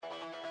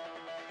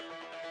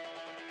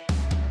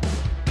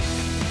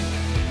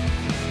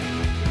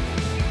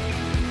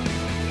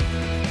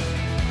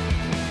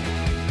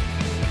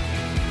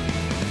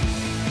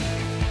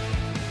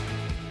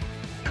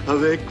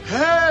avec...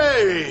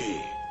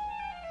 Hey!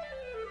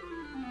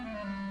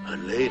 A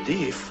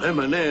lady,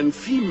 feminine,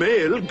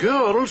 female,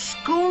 girl,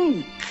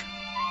 skunk.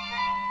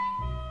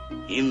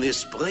 In the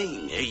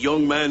spring, a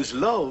young man's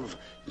love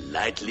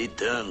lightly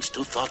turns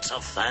to thoughts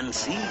of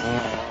fancy.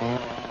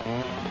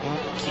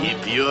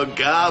 Keep your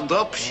guard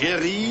up,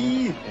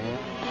 chérie.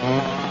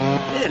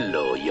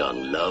 Hello,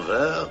 young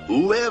lover,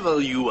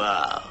 whoever you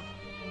are.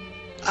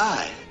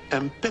 I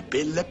am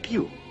Pepe Le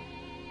Pew.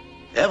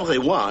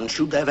 Everyone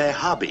should have a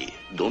hobby,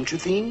 don't you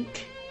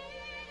think?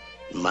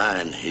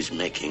 Mine is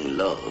making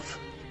love.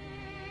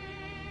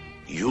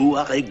 You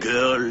are a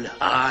girl,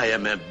 I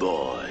am a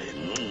boy.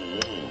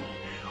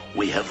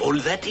 We have all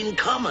that in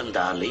common,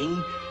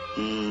 darling.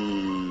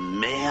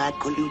 May I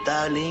call you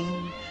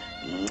darling?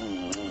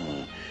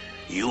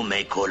 You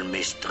may call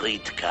me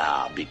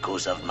streetcar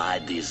because of my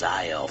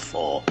desire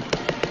for...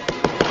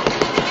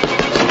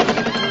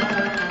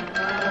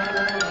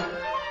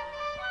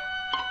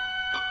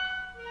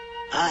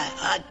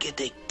 I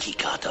get a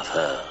kick out of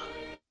her.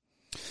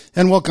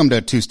 And welcome to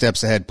Two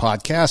Steps Ahead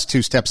Podcast.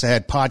 Two Steps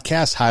Ahead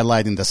Podcast,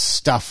 highlighting the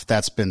stuff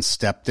that's been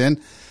stepped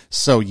in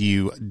so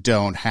you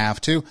don't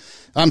have to.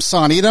 I'm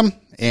Son Edom,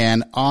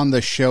 and on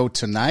the show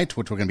tonight,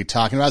 what we're going to be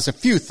talking about is a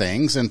few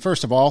things. And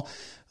first of all,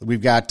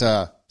 we've got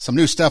some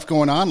new stuff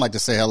going on. I'd like to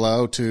say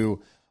hello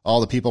to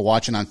all the people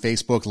watching on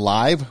Facebook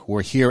Live.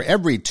 We're here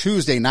every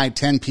Tuesday night,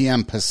 10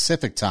 p.m.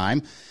 Pacific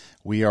time.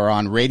 We are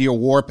on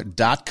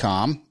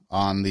RadioWarp.com.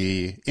 on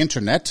the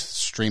internet,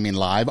 streaming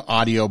live,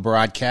 audio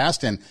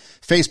broadcast, and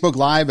Facebook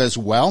Live as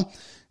well.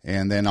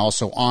 And then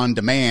also on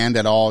demand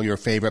at all your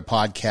favorite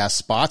podcast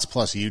spots,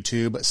 plus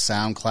YouTube,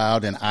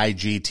 SoundCloud, and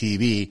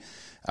IGTV.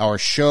 Our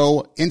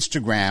show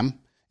Instagram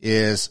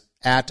is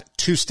at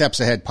Two Steps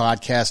Ahead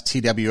Podcast,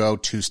 TWO,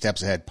 Two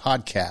Steps Ahead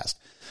Podcast.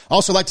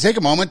 Also like to take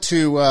a moment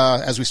to,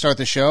 as we start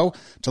the show,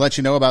 to let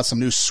you know about some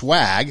new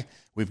swag.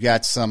 We've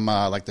got some,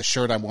 like the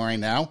shirt I'm wearing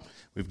now.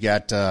 We've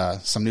got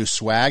some new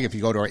swag. If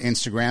you go to our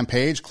Instagram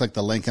page, click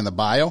the link in the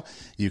bio.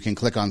 You can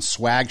click on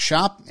Swag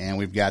Shop, and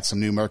we've got some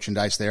new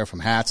merchandise there,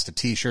 from hats to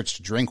T-shirts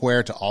to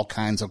drinkware to all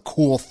kinds of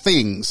cool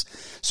things.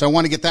 So I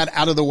want to get that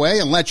out of the way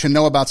and let you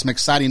know about some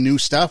exciting new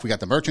stuff. We got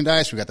the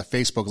merchandise. We got the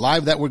Facebook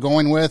Live that we're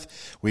going with.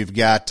 We've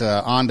got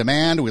On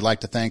Demand. We'd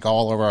like to thank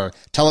all of our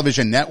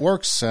television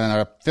networks and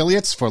our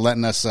affiliates for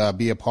letting us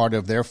be a part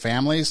of their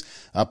families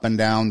up and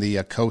down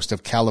the coast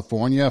of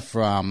California,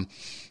 from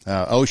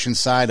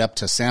Oceanside up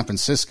to San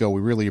Francisco.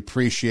 We really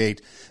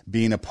appreciate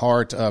being a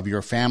part of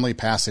your family.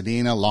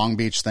 Pasadena, Long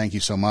Beach, thank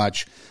you so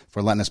much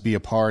for letting us be a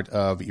part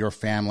of your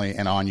family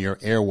and on your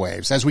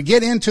airwaves. As we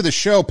get into the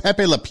show,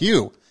 Pepe Le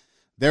Pew,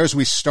 there as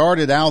we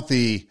started out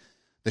the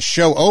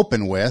show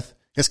open with,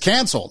 is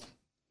canceled.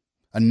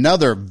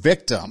 Another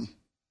victim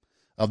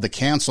of the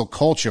cancel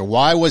culture.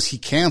 Why was he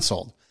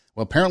canceled?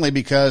 Well, apparently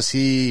because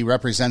he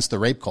represents the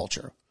rape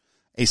culture.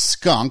 A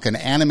skunk, an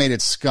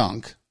animated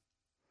skunk,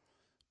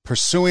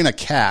 pursuing a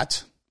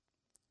cat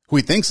who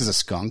he thinks is a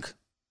skunk,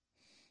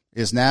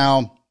 is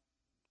now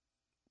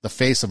the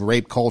face of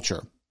rape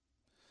culture.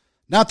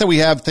 Not that we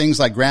have things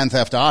like Grand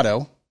Theft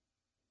Auto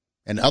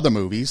and other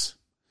movies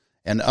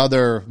and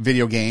other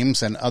video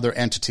games and other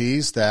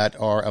entities that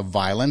are of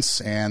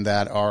violence and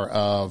that are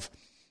of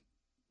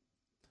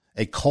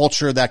a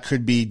culture that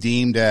could be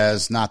deemed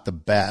as not the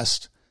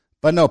best.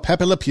 But no,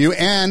 Pepe Le Pew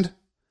and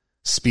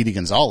Speedy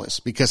Gonzalez,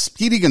 because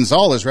Speedy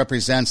Gonzalez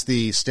represents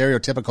the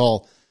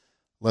stereotypical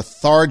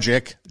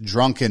lethargic,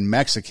 drunken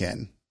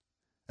Mexican.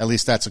 At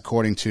least that's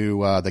according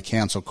to the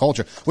cancel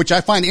culture, which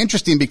I find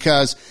interesting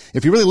because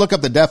if you really look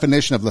up the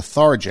definition of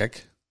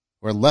lethargic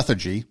or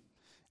lethargy,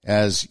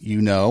 as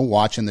you know,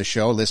 watching the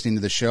show, listening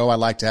to the show, I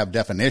like to have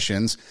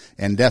definitions,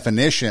 and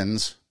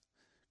definitions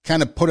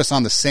kind of put us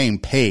on the same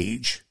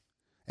page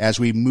as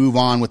we move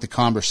on with the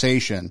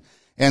conversation.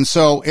 And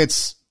so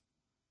it's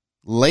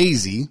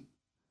lazy,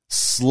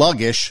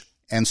 sluggish,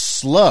 and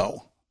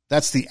slow.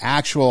 That's the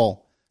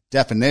actual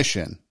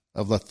definition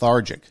of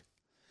lethargic.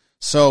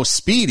 So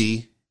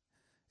Speedy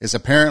is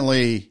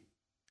apparently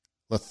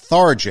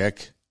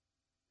lethargic,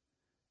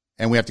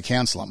 and we have to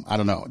cancel him. I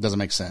don't know. It doesn't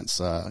make sense.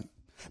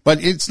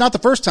 But it's not the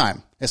first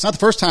time. It's not the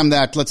first time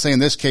that, let's say in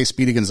this case,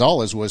 Speedy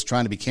Gonzalez was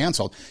trying to be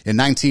canceled. In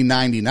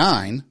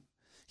 1999,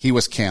 he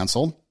was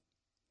canceled.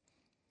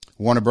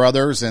 Warner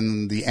Brothers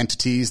and the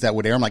entities that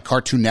would air him, like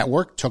Cartoon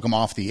Network, took him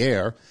off the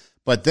air.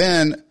 But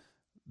then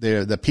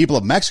the people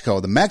of Mexico,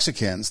 the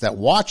Mexicans that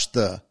watched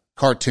the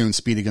cartoon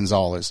Speedy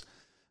Gonzalez,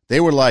 they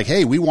were like,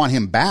 hey, we want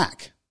him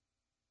back.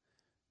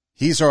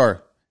 He's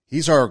our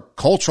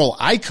cultural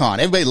icon.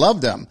 Everybody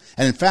loved him.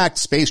 And in fact,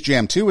 Space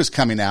Jam 2 is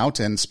coming out,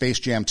 and Space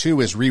Jam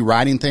 2 is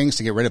rewriting things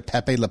to get rid of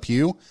Pepe Le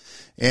Pew.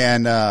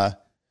 And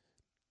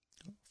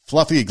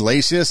Fluffy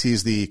Iglesias,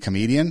 he's the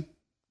comedian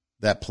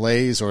that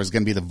plays or is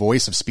going to be the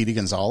voice of Speedy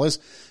Gonzalez.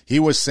 He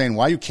was saying,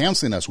 why are you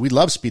canceling us? We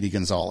love Speedy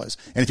Gonzalez.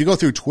 And if you go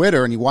through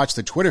Twitter and you watch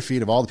the Twitter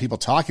feed of all the people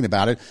talking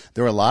about it,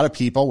 there are a lot of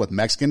people with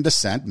Mexican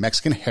descent,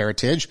 Mexican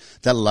heritage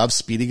that love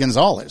Speedy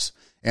Gonzalez.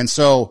 And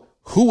so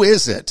who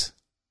is it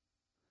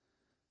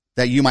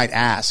that you might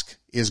ask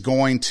is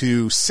going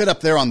to sit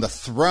up there on the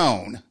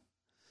throne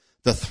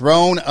the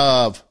throne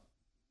of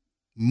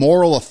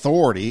moral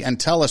authority and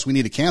tell us we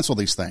need to cancel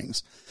these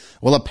things.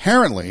 Well,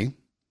 apparently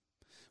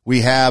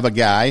we have a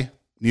guy,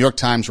 New York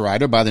Times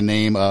writer by the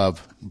name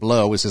of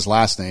Blow is his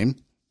last name.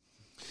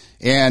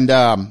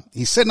 And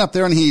he's sitting up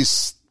there and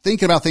he's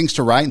thinking about things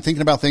to write and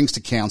thinking about things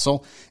to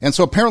cancel. And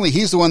so apparently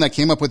he's the one that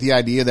came up with the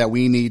idea that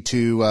we need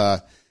to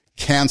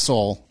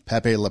cancel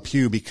Pepe Le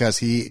Pew because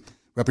he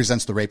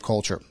represents the rape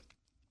culture.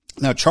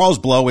 Now, Charles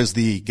Blow is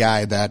the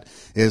guy that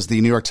is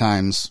the New York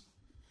Times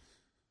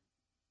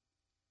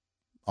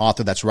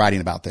author that's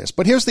writing about this.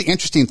 But here's the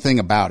interesting thing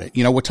about it.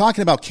 You know, we're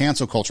talking about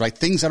cancel culture, right?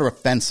 Things that are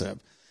offensive,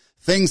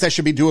 things that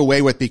should be do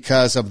away with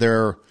because of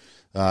their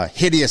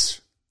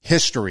hideous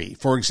history.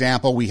 For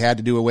example, we had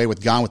to do away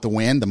with Gone with the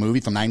Wind, the movie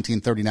from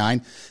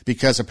 1939,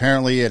 because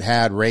apparently it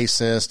had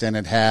racist and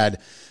it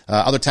had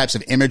other types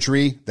of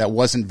imagery that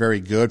wasn't very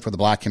good for the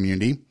black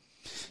community,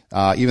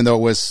 even though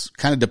it was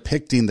kind of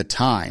depicting the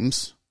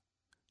times.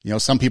 You know,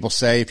 some people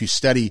say if you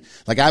study,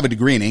 like I have a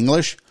degree in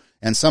English,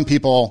 and some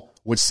people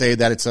would say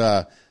that it's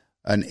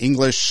an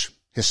English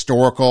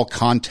historical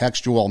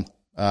contextual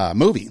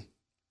movie.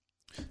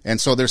 And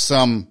so there's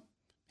some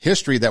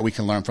history that we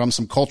can learn from,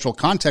 some cultural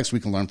context we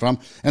can learn from.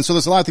 And so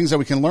there's a lot of things that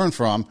we can learn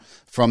from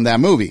that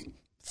movie,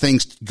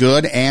 things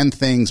good and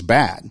things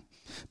bad.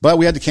 But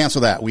we had to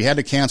cancel that. We had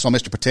to cancel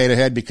Mr. Potato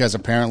Head because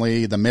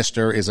apparently the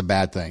Mr. is a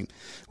bad thing.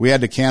 We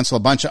had to cancel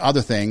a bunch of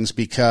other things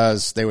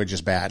because they were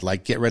just bad,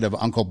 like get rid of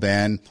Uncle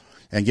Ben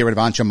and get rid of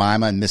Aunt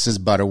Jemima and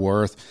Mrs.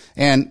 Butterworth.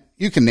 And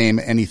you can name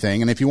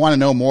anything. And if you want to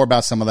know more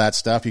about some of that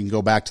stuff, you can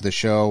go back to the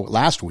show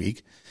last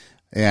week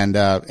and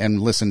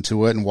listen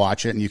to it and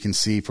watch it, and you can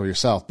see for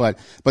yourself. But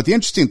the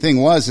interesting thing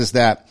is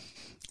that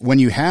when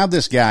you have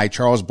this guy,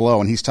 Charles Blow,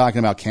 and he's talking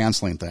about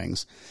canceling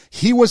things,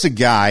 he was a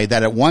guy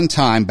that at one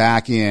time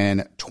back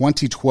in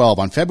 2012,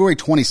 on February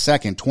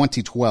 22nd,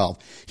 2012,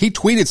 he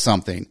tweeted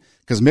something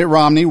because Mitt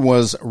Romney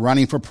was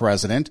running for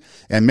president,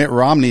 and Mitt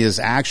Romney is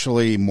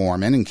actually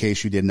Mormon, in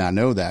case you did not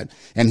know that.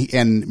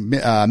 And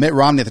Mitt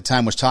Romney at the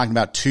time was talking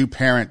about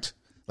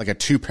a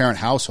two-parent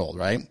household,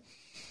 right?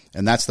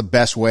 And that's the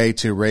best way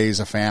to raise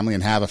a family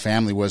and have a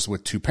family was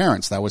with two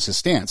parents. That was his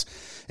stance.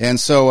 And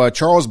so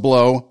Charles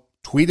Blow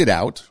tweeted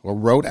out or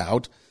wrote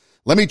out,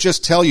 "Let me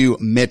just tell you,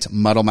 Mitt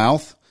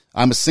Muddlemouth,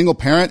 I'm a single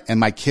parent and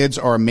my kids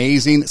are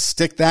amazing.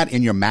 Stick that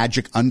in your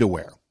magic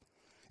underwear."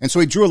 And so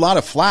he drew a lot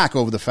of flack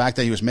over the fact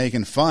that he was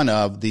making fun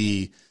of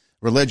the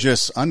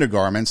religious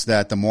undergarments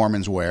that the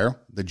Mormons wear.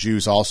 The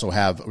Jews also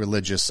have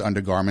religious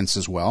undergarments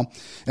as well.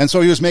 And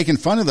so he was making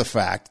fun of the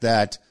fact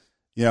that,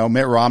 you know,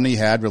 Mitt Romney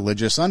had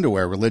religious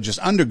underwear, religious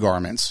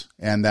undergarments,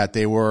 and that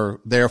they were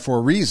there for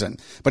a reason.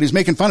 But he's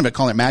making fun of it,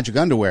 calling it magic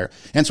underwear.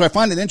 And so I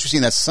find it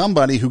interesting that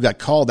somebody who got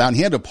called out, and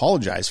he had to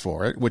apologize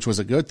for it, which was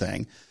a good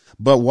thing.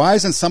 But why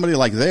isn't somebody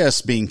like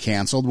this being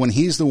canceled when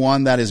he's the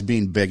one that is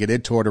being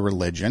bigoted toward a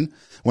religion,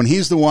 when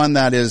he's the one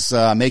that is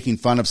making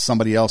fun of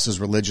somebody else's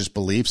religious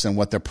beliefs and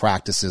what their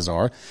practices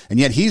are, and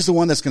yet he's the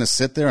one that's going to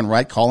sit there and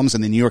write columns in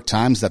the New York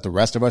Times that the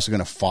rest of us are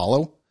going to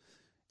follow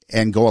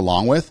and go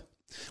along with?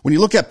 When you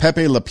look at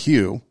Pepe Le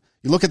Pew,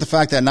 you look at the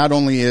fact that not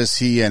only is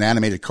he an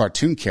animated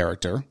cartoon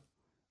character,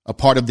 a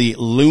part of the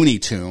Looney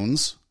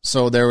Tunes,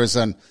 so there is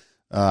an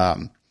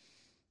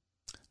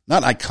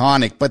not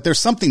iconic, but there's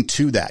something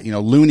to that. You know,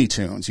 Looney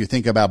Tunes. You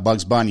think about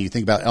Bugs Bunny. You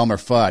think about Elmer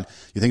Fudd.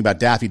 You think about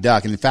Daffy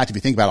Duck. And in fact, if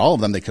you think about all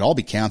of them, they could all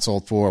be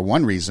canceled for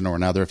one reason or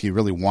another if you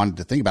really wanted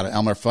to think about it.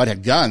 Elmer Fudd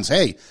had guns.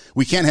 Hey,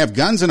 we can't have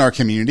guns in our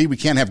community. We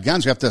can't have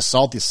guns. We have to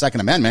assault the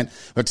Second Amendment.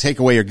 We have to take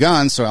away your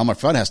guns, so Elmer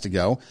Fudd has to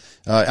go.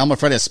 Elmer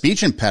Fudd has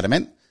speech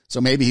impediment, so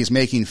maybe he's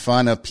making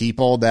fun of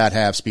people that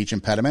have speech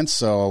impediments,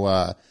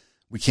 so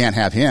we can't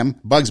have him.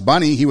 Bugs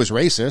Bunny, he was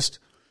racist.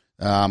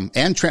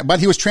 But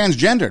he was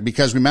transgendered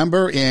because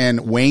remember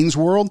in Wayne's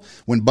World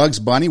when Bugs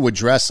Bunny would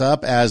dress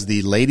up as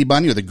the lady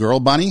bunny or the girl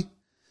bunny,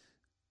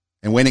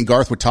 and Wayne and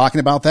Garth were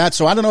talking about that.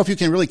 So I don't know if you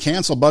can really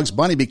cancel Bugs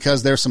Bunny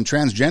because there's some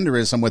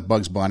transgenderism with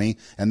Bugs Bunny,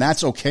 and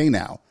that's okay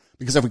now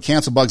because if we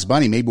cancel Bugs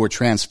Bunny, maybe we're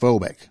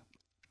transphobic.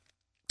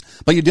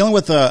 But you're dealing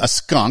with a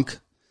skunk,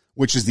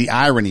 which is the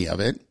irony of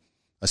it,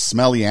 a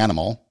smelly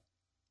animal.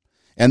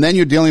 And then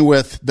you're dealing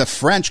with the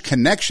French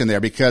connection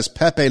there because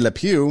Pepe Le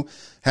Pew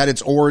had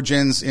its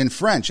origins in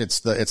French.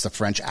 It's the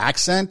French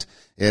accent.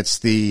 It's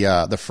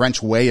the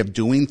French way of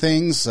doing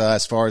things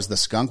as far as the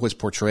skunk was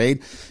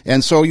portrayed.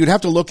 And so you'd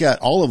have to look at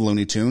all of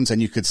Looney Tunes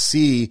and you could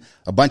see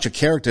a bunch of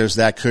characters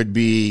that could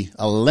be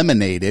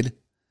eliminated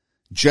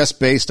just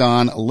based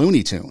on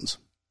Looney Tunes.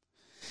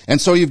 And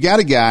so you've got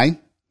a guy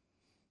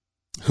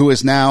who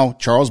is now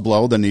Charles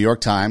Blow, the New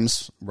York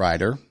Times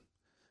writer,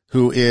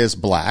 who is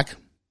black,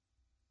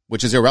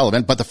 which is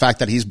irrelevant, but the fact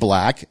that he's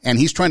black and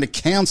he's trying to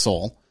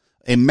cancel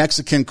a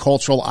Mexican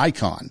cultural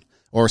icon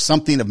or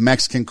something of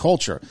Mexican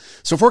culture.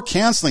 So if we're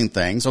canceling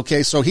things,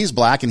 okay, so he's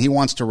black and he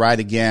wants to write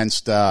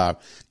against Gone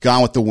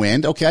with the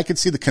Wind. Okay, I could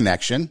see the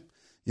connection.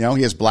 You know,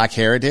 he has black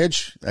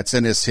heritage. That's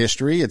in his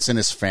history. It's in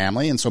his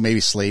family. And so maybe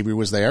slavery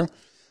was there.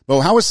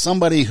 But how is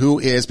somebody who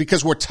is,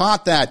 because we're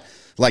taught that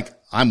Like,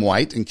 I'm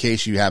white, in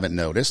case you haven't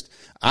noticed.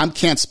 I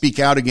can't speak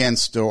out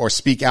against or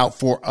speak out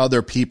for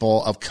other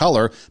people of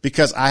color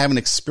because I haven't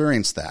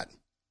experienced that.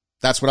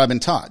 That's what I've been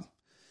taught.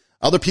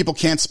 Other people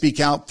can't speak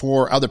out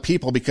for other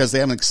people because they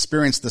haven't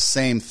experienced the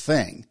same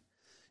thing.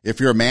 If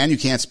you're a man, you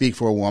can't speak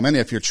for a woman.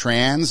 If you're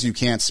trans, you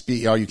can't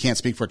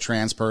speak for a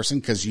trans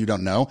person because you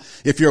don't know.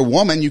 If you're a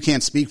woman, you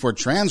can't speak for a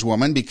trans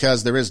woman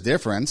because there is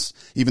difference,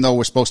 even though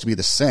we're supposed to be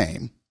the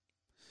same.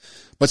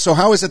 But so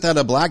how is it that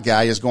a black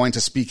guy is going to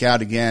speak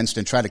out against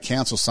and try to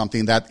cancel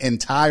something that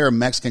entire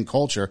Mexican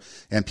culture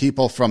and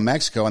people from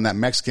Mexico and that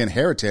Mexican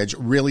heritage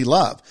really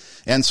love?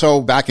 And so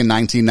back in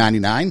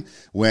 1999,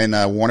 when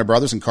Warner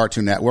Brothers and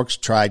Cartoon Networks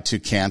tried to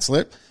cancel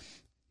it,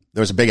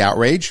 there was a big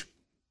outrage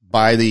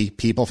by the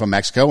people from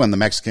Mexico and the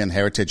Mexican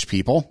heritage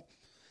people.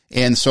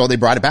 And so they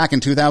brought it back in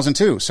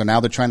 2002. So now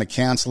they're trying to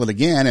cancel it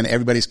again, and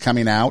everybody's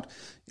coming out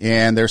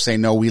and they're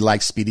saying, no, we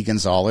like Speedy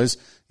Gonzalez.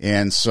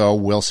 And so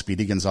will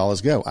Speedy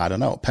Gonzalez go? I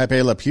don't know.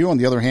 Pepe Le Pew, on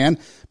the other hand,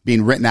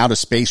 being written out of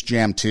Space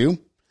Jam 2.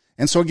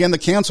 And so again, the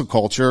cancel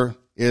culture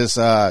is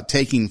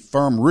taking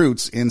firm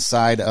roots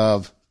inside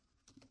of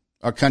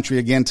our country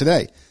again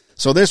today.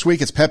 So this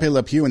week it's Pepe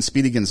Le Pew and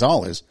Speedy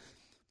Gonzalez.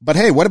 But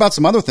hey, what about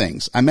some other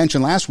things? I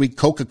mentioned last week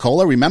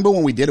Coca-Cola. Remember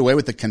when we did away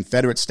with the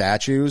Confederate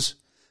statues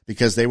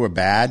because they were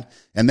bad?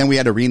 And then we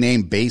had to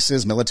rename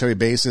bases, military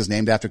bases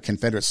named after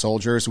Confederate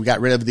soldiers. We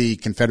got rid of the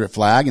Confederate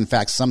flag. In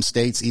fact, some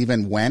states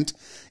even went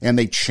and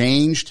they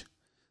changed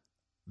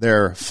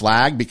their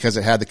flag because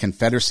it had the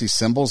Confederacy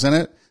symbols in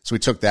it. So we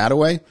took that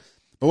away.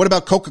 But what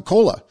about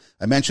Coca-Cola?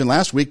 I mentioned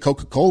last week,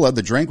 Coca-Cola,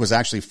 the drink, was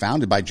actually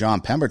founded by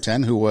John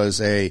Pemberton, who was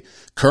a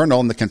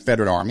colonel in the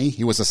Confederate Army.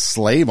 He was a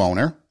slave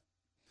owner.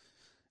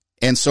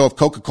 And so if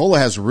Coca-Cola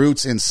has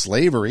roots in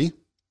slavery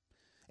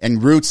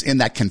and roots in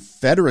that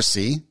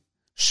Confederacy,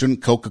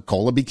 shouldn't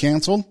Coca-Cola be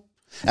canceled?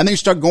 And then you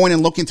start going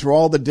and looking through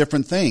all the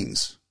different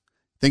things.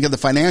 Think of the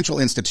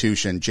financial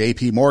institution,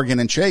 J.P. Morgan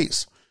and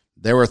Chase.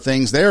 There were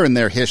things there in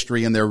their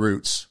history and their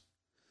roots.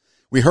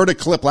 We heard a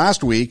clip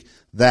last week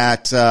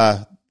that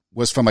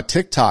was from a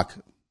TikTok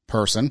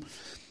person,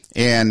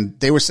 and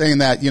they were saying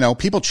that,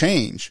 people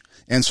change.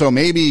 And so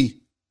maybe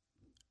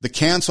the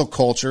cancel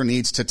culture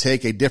needs to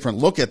take a different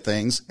look at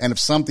things. And if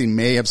something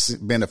may have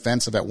been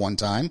offensive at one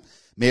time,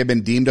 may have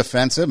been deemed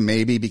offensive,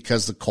 maybe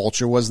because the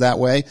culture was that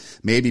way,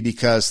 maybe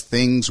because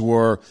things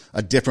were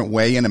a different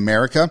way in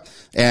America,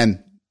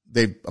 and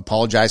they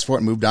apologized for it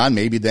and moved on.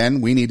 Maybe then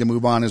we need to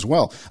move on as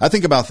well. I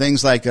think about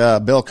things like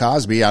Bill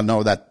Cosby. I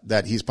know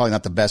that he's probably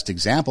not the best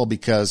example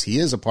because he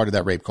is a part of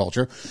that rape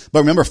culture. But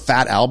remember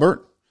Fat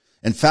Albert?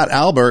 And Fat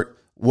Albert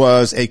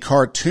was a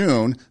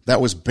cartoon that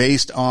was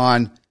based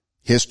on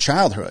his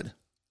childhood.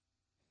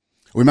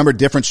 Remember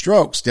Different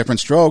Strokes?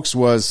 Different Strokes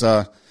was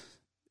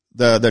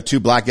the two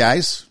black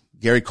guys,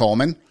 Gary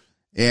Coleman,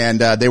 and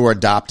they were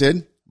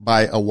adopted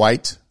by a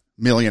white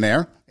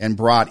millionaire and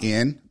brought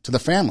in to the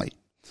family.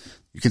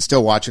 You can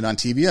still watch it on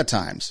TV at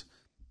times.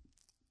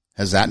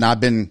 Has that not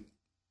been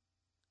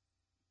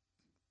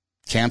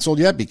canceled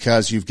yet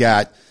because you've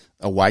got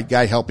a white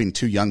guy helping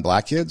two young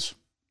black kids?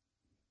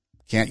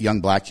 Can't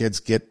young black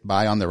kids get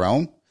by on their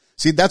own?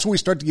 See, that's what we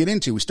start to get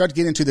into. We start to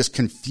get into this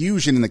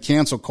confusion in the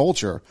cancel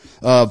culture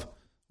of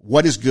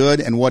what is good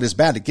and what is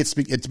bad.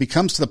 It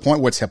becomes to the point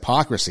where it's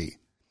hypocrisy.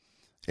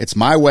 It's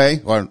my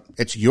way or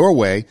it's your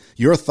way.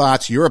 Your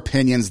thoughts, your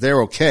opinions,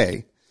 they're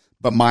okay,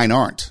 but mine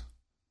aren't.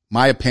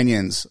 My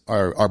opinions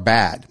are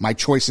bad. My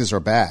choices are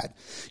bad.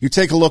 You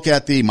take a look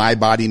at the My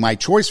Body, My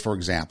Choice, for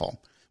example.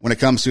 When it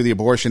comes to the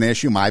abortion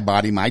issue, my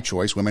body, my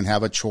choice. Women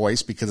have a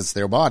choice because it's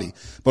their body.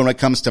 But when it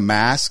comes to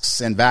masks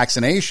and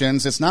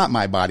vaccinations, it's not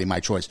my body, my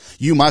choice.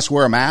 You must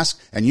wear a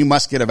mask and you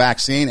must get a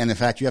vaccine. And in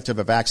fact, you have to have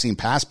a vaccine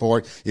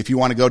passport if you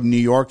want to go to New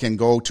York and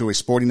go to a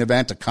sporting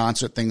event, a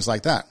concert, things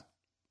like that.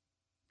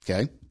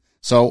 Okay.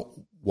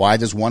 So why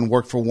does one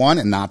work for one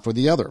and not for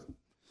the other?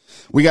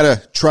 We got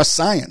to trust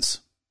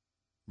science,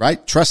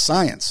 right? Trust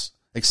science,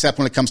 except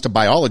when it comes to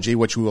biology,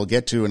 which we will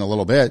get to in a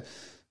little bit.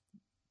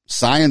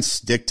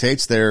 Science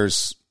dictates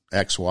there's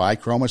XY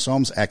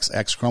chromosomes,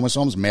 XX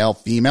chromosomes, male,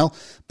 female.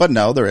 But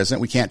no, there isn't.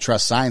 We can't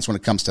trust science when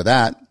it comes to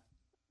that.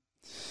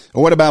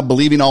 Or what about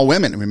believing all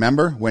women?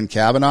 Remember when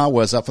Kavanaugh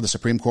was up for the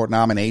Supreme Court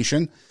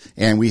nomination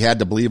and we had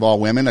to believe all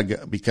women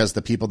because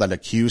the people that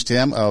accused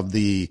him of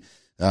the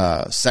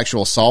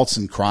sexual assaults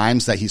and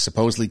crimes that he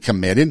supposedly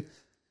committed.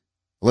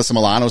 Alyssa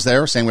Milano's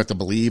there saying we have to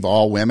believe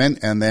all women.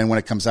 And then when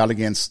it comes out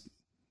against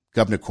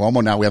Governor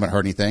Cuomo, now we haven't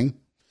heard anything.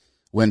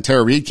 When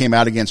Tara Reid came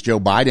out against Joe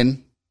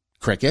Biden,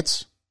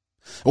 crickets.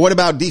 Or what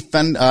about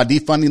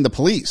defunding the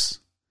police?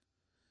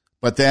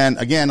 But then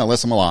again,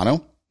 Alyssa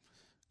Milano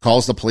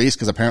calls the police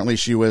because apparently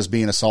she was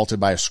being assaulted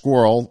by a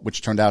squirrel,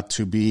 which turned out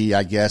to be,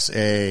 I guess,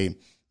 a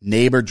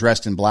neighbor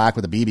dressed in black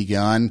with a BB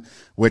gun,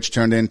 which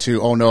turned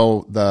into, oh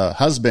no, the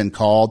husband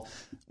called.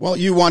 Well,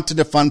 you want to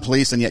defund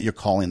police and yet you're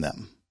calling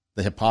them.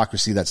 The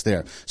hypocrisy that's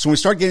there. So when we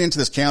start getting into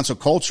this cancel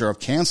culture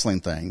of canceling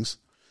things,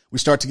 we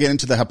start to get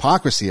into the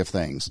hypocrisy of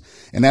things.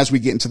 And as we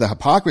get into the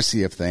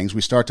hypocrisy of things, we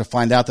start to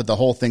find out that the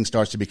whole thing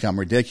starts to become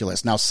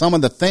ridiculous. Now, some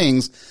of the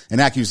things and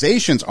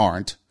accusations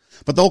aren't,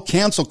 But the whole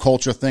cancel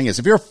culture thing is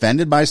if you're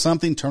offended by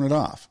something, turn it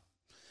off.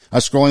 I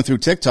was scrolling through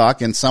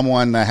TikTok and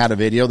someone had a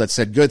video that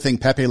said, good thing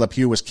Pepe Le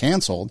Pew was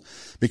canceled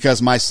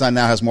because my son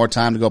now has more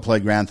time to go play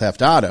Grand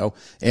Theft Auto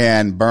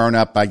and burn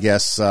up, I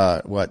guess,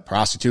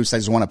 prostitutes they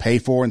just want to pay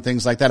for and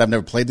things like that. I've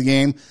never played the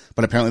game,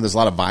 but apparently there's a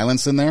lot of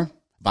violence in there,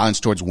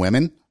 violence towards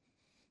women.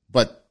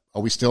 But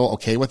are we still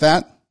okay with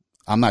that?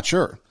 I'm not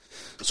sure.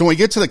 So when we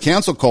get to the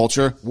cancel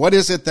culture, what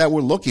is it that we're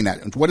looking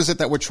at? What is it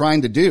that we're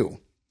trying to do?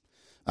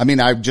 I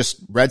mean, I just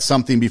read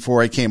something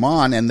before I came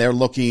on, and they're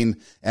looking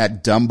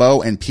at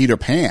Dumbo and Peter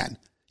Pan.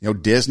 You know,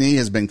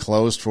 Disneyland's been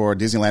closed for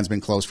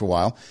a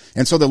while.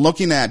 And so they're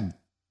looking at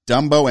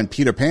Dumbo and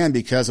Peter Pan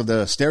because of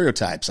the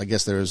stereotypes. I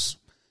guess there's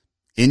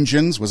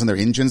Indians. Wasn't there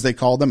Indians they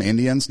called them?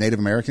 Indians, Native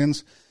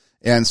Americans.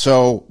 And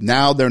so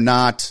now they're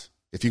not,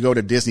 if you go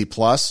to Disney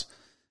Plus,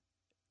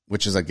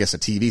 which is, I guess, a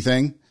TV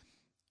thing,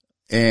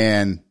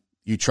 and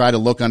you try to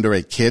look under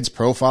a kid's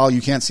profile,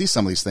 you can't see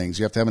some of these things.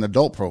 You have to have an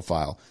adult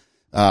profile.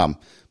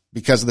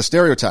 Because of the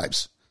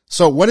stereotypes.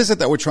 So what is it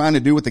that we're trying to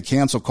do with the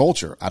cancel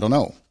culture? I don't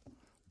know.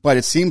 But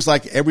it seems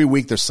like every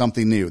week there's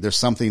something new. There's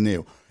something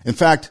new. In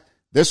fact,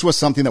 this was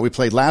something that we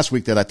played last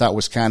week that I thought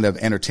was kind of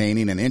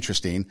entertaining and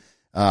interesting.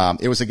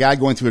 It was a guy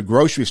going through a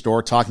grocery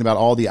store talking about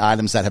all the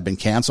items that have been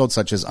canceled,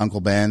 such as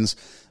Uncle Ben's,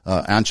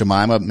 Aunt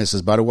Jemima,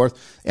 Mrs.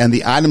 Butterworth, and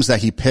the items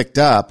that he picked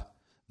up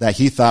that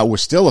he thought were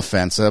still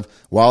offensive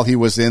while he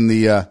was in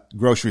the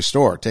grocery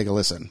store. Take a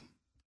listen.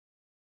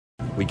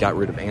 We got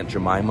rid of Aunt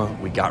Jemima,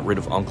 we got rid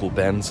of Uncle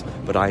Ben's,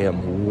 but I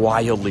am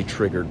wildly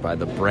triggered by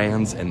the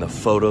brands and the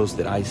photos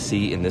that I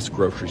see in this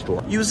grocery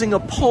store. Using a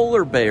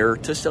polar bear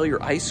to sell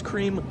your ice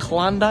cream,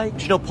 Klondike?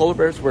 Did you know polar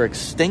bears were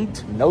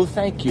extinct? No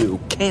thank you.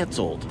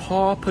 Canceled.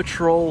 Paw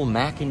Patrol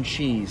mac and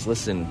cheese.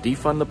 Listen,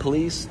 defund the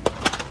police,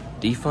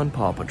 defund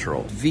Paw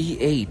Patrol.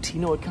 V8, you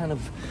know what kind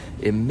of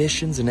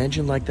emissions an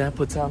engine like that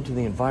puts out into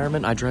the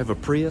environment? I drive a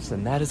Prius,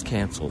 and that is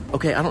canceled.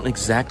 Okay, I don't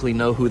exactly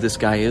know who this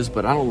guy is,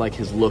 but I don't like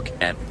his look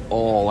at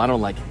all. I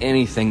don't like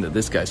anything that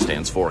this guy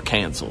stands for.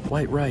 Canceled.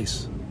 White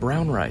rice,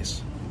 brown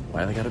rice.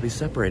 Why they gotta be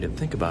separated?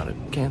 Think about it.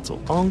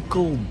 Canceled.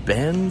 Uncle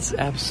Ben's?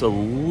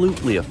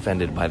 Absolutely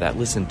offended by that.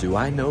 Listen, do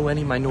I know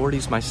any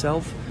minorities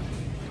myself?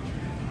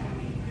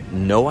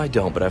 No, I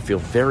don't, but I feel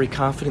very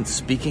confident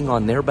speaking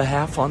on their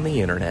behalf on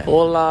the internet.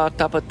 Hola,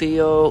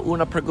 Tapatio.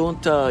 Una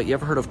pregunta. You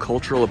ever heard of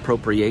cultural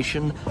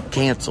appropriation?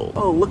 Canceled.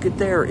 Oh, look at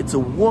there. It's a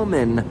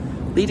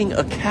woman leading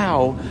a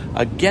cow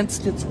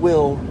against its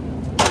will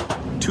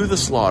to the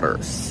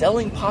slaughter.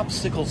 Selling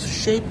popsicles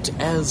shaped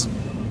as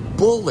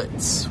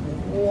bullets.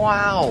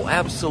 Wow,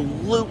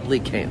 absolutely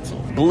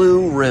canceled.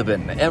 Blue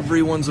Ribbon,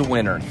 everyone's a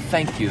winner.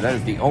 Thank you, that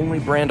is the only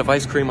brand of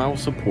ice cream I will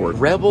support.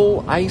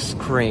 Rebel Ice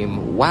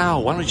Cream, wow,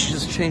 why don't you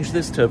just change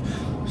this to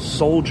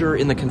Soldier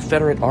in the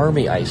Confederate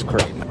Army ice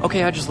cream?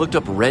 Okay, I just looked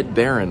up Red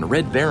Baron.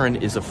 Red Baron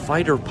is a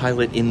fighter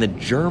pilot in the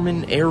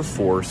German Air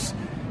Force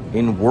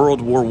in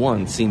World War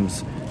I.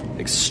 Seems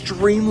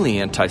extremely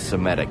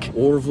anti-Semitic.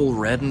 Orville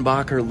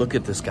Redenbacher, look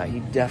at this guy. He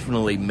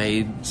definitely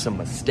made some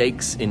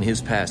mistakes in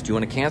his past. You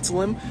want to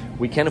cancel him?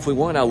 We can if we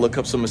want. I'll look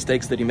up some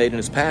mistakes that he made in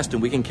his past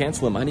and we can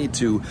cancel him. I need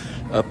to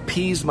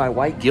appease my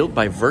white guilt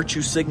by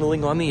virtue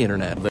signaling on the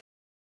internet.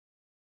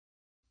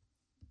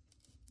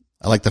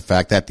 I like the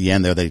fact that at the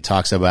end there that he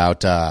talks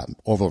about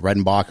Orville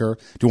Redenbacher.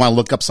 Do you want to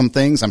look up some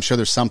things? I'm sure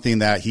there's something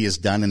that he has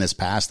done in his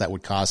past that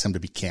would cause him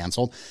to be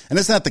canceled. And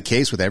isn't that the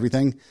case with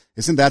everything?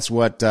 Isn't that's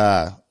what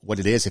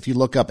it is? If you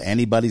look up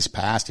anybody's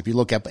past, if you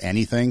look up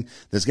anything,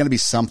 there's going to be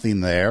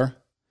something there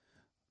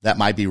that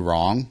might be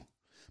wrong.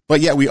 But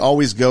yet we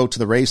always go to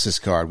the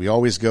racist card. We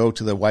always go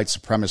to the white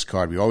supremacist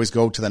card. We always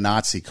go to the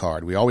Nazi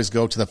card. We always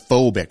go to the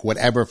phobic,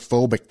 whatever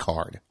phobic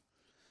card.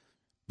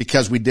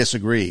 Because we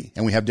disagree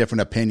and we have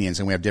different opinions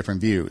and we have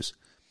different views.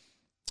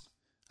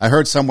 I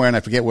heard somewhere, and I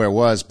forget where it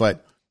was,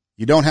 but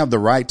you don't have the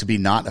right to be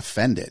not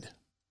offended.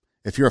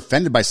 If you're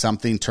offended by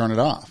something, turn it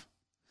off.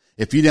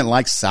 If you didn't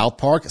like South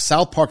Park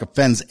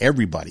offends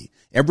everybody.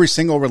 Every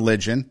single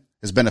religion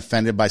has been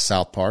offended by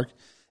South Park.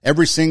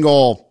 Every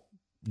single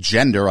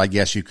gender, I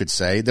guess you could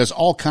say. There's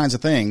all kinds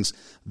of things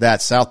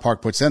that South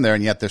Park puts in there,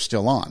 and yet they're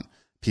still on.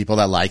 People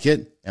that like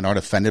it and aren't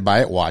offended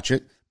by it, watch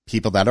it.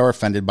 People that are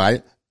offended by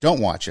it,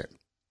 don't watch it.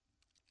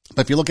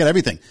 But if you look at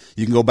everything,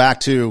 you can go back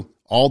to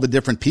all the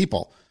different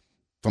people,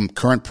 from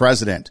current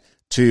president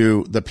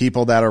to the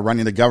people that are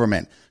running the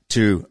government,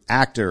 to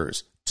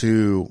actors,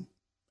 to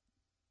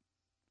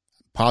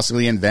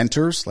possibly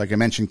inventors, like I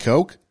mentioned,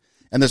 Coke.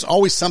 And there's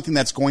always something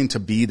that's going to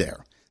be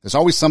there. There's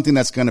always something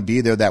that's going to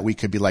be there that we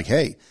could be like,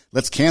 hey,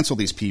 let's cancel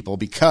these people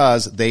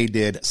because they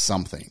did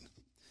something.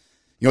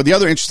 You know, the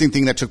other interesting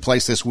thing that took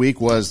place this week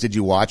was, did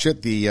you watch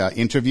it? The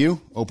interview,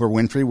 Oprah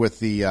Winfrey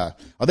with the, are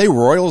they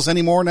royals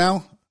anymore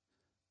now?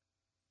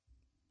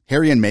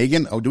 Harry and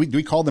Meghan, do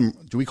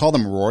we call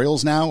them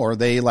royals now, or are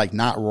they like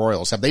not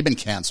royals? Have they been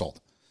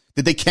canceled?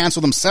 Did they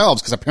cancel themselves?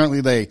 Because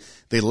apparently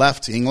they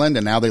left England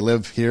and now they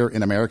live here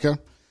in America.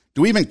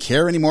 Do we even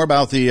care anymore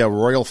about the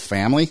royal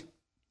family?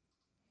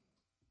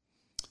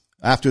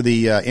 After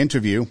the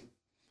interview,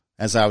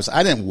 I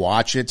didn't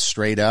watch it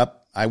straight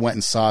up. I went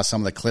and saw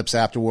some of the clips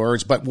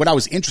afterwards. But what I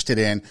was interested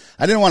in,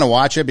 I didn't want to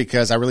watch it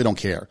because I really don't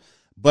care.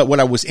 But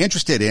what I was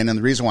interested in, and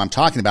the reason why I'm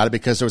talking about it,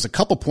 because there was a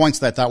couple points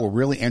that I thought were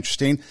really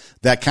interesting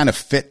that kind of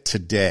fit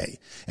today.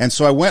 And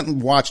so I went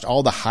and watched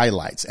all the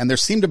highlights, and there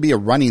seemed to be a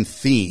running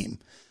theme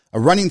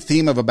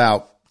of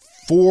about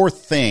 4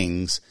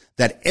 things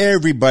that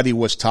everybody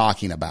was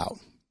talking about.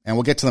 And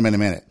we'll get to them in a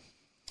minute.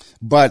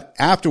 But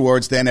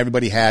afterwards, then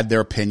everybody had their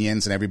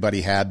opinions and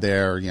everybody had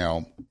their,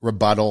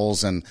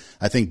 rebuttals. And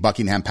I think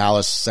Buckingham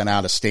Palace sent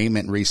out a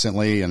statement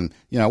recently and,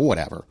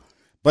 whatever.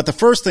 But the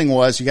first thing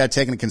was you got to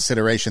take into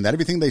consideration that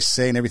everything they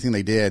say and everything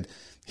they did,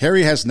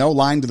 Harry has no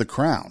line to the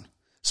crown.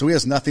 So he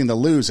has nothing to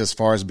lose as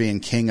far as being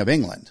king of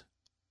England.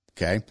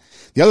 Okay.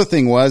 The other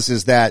thing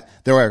is that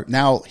there are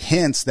now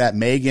hints that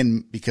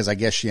Meghan, because I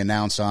guess she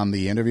announced on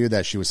the interview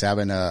that she was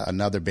having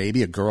another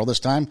baby, a girl this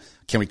time.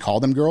 Can we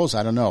call them girls?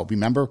 I don't know.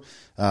 Remember,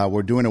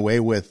 we're doing away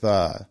with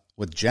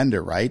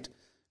gender, right?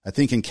 I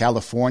think in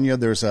California,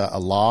 there's a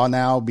law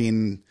now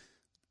being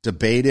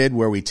debated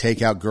where we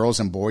take out girls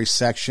and boys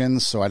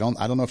sections. So I don't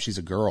know if she's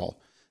a girl.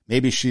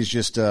 Maybe she's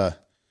just a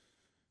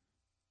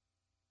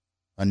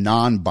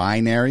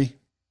non-binary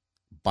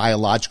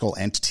biological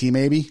entity,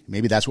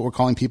 maybe that's what we're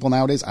calling people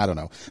nowadays. I don't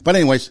know. But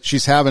anyways,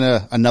 she's having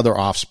another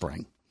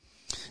offspring.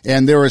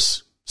 And there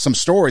was some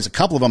stories, a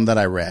couple of them that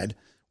I read,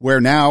 where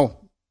now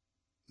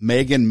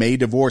Meghan may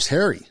divorce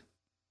Harry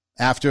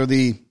after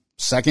the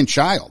second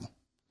child.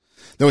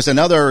 There was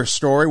another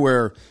story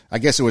where I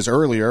guess it was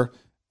earlier,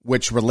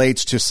 which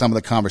relates to some of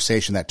the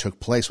conversation that took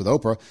place with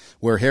Oprah,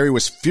 where Harry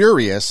was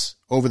furious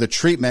over the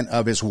treatment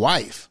of his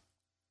wife.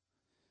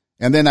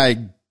 And then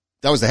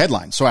that was the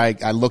headline. So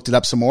I looked it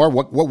up some more.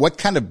 What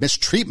kind of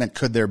mistreatment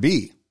could there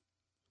be?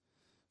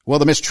 Well,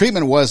 the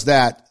mistreatment was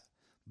that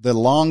the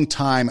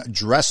longtime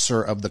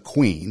dresser of the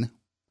Queen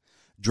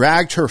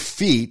dragged her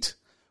feet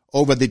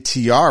over the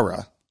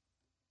tiara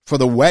for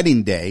the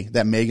wedding day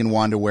that Meghan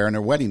wanted to wear on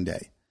her wedding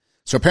day.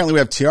 So apparently we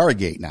have Tiara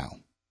Gate now.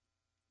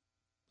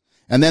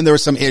 And then there were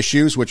some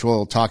issues, which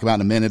we'll talk about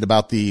in a minute,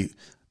 about the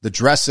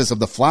dresses of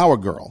the flower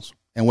girls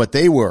and what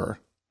they were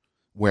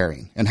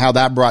wearing and how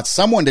that brought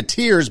someone to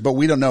tears, but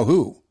we don't know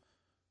who.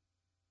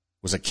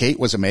 Was it Kate?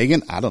 Was it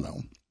Meghan? I don't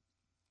know.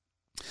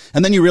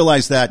 And then you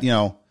realize that,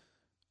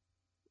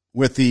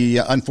 with the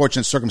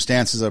unfortunate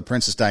circumstances of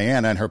Princess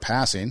Diana and her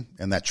passing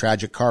and that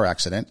tragic car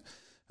accident,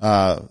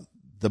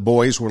 the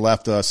boys were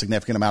left a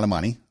significant amount of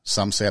money.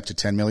 Some say up to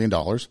 $10 million.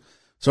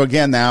 So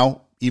again,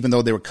 now, even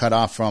though they were cut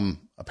off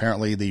from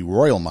apparently the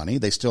royal money,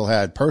 they still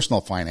had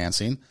personal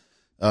financing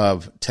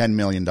of $10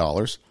 million.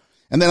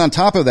 And then on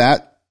top of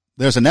that,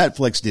 there's a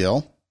Netflix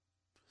deal,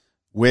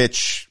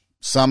 which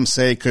some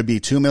say could be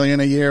 $2 million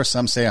a year.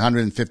 Some say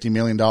 $150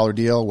 million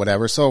deal,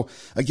 whatever. So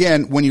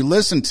again, when you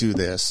listen to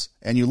this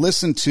and you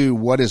listen to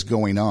what is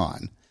going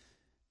on,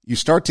 you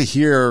start to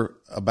hear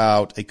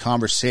about a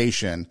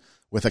conversation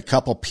with a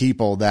couple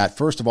people that,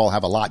 first of all,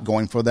 have a lot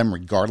going for them,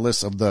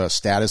 regardless of the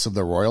status of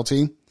their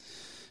royalty.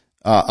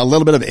 A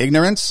little bit of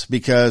ignorance,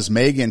 because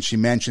Meghan, she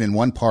mentioned in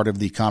one part of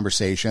the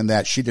conversation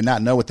that she did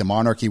not know what the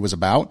monarchy was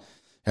about.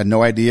 Had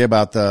no idea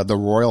about the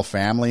royal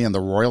family and the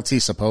royalty,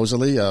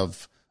 supposedly,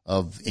 of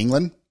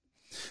England.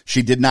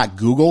 She did not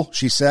Google,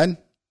 she said,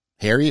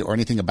 Harry or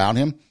anything about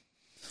him.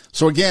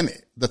 So again,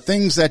 the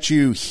things that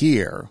you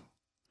hear,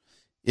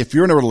 if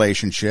you're in a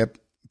relationship,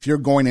 if you're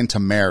going into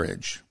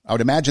marriage, I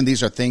would imagine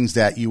these are things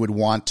that you would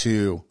want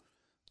to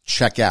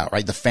check out,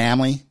 right? The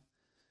family.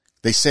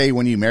 They say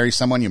when you marry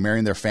someone, you're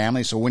marrying their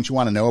family. So wouldn't you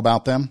want to know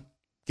about them,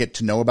 get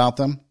to know about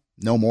them,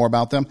 know more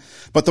about them?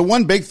 But the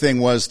one big thing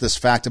was this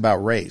fact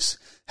about race.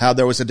 How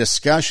there was a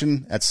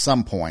discussion at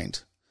some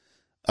point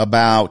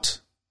about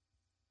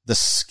the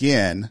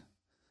skin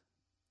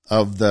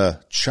of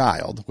the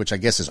child, which I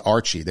guess is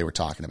Archie they were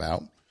talking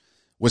about,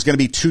 was going to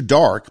be too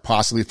dark,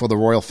 possibly for the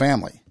royal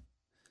family.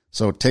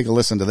 So take a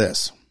listen to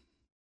this.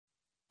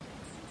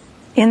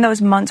 In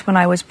those months when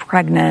I was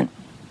pregnant,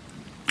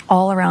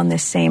 all around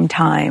this same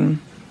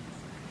time,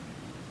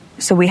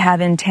 so we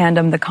have in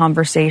tandem the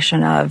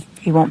conversation of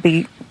he won't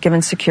be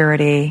given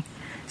security,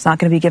 he's not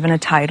going to be given a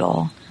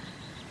title.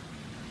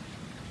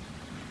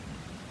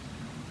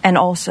 And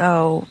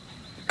also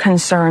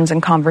concerns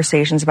and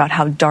conversations about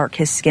how dark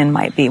his skin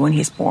might be when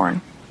he's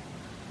born.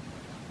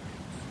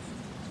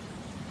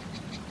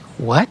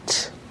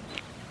 What?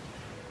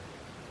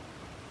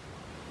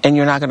 And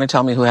you're not going to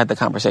tell me who had the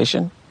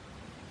conversation?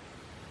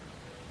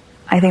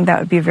 I think that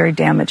would be very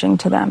damaging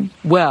to them.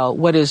 Well,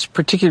 what is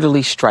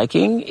particularly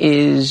striking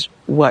is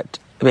what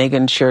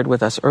Meghan shared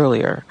with us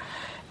earlier,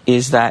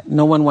 is that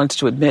no one wants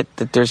to admit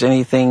that there's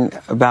anything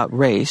about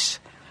race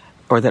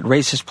or that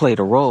race has played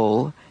a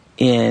role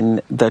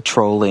in the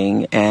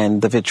trolling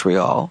and the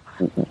vitriol.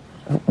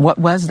 What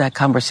was that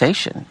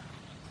conversation?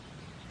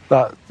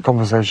 That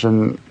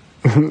conversation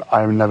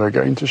I'm never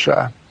going to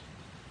share.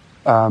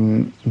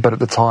 But at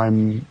the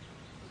time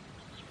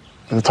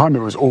it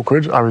was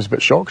awkward. I was a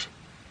bit shocked.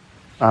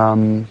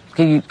 Can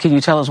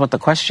you tell us what the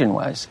question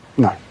was?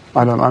 No,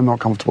 I'm not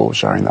comfortable with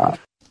sharing that.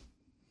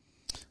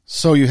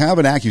 So you have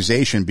an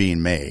accusation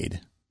being made,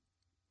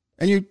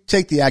 and you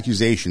take the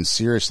accusations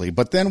seriously.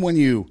 But then when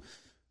you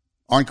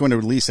aren't going to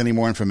release any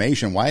more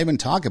information, why even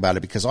talk about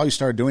it? Because all you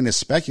started doing is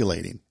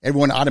speculating.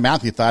 Everyone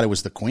automatically thought it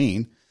was the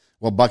Queen.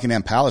 Well,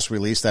 Buckingham Palace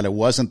released that it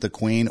wasn't the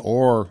Queen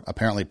or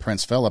apparently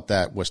Prince Philip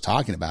that was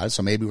talking about it,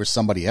 so maybe it was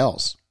somebody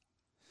else.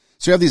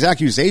 So you have these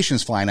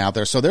accusations flying out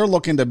there, so they're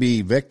looking to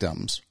be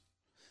victims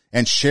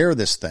and share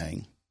this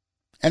thing.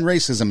 And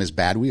racism is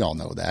bad. We all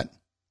know that.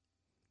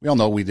 We all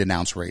know we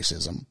denounce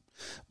racism.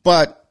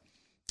 But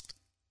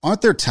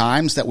aren't there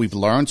times that we've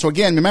learned? So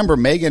again, remember,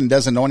 Meghan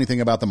doesn't know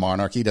anything about the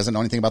monarchy, doesn't know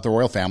anything about the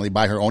royal family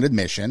by her own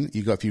admission.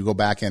 If you go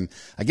back, and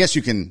I guess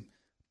you can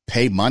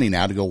pay money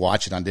now to go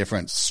watch it on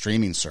different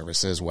streaming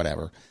services,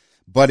 whatever.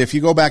 But if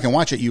you go back and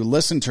watch it, you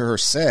listen to her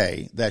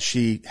say that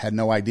she had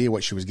no idea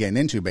what she was getting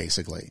into,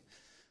 basically.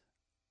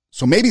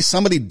 So maybe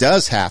somebody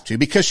does have to,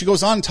 because she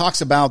goes on and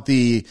talks about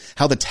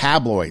how the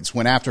tabloids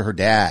went after her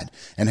dad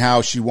and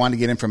how she wanted to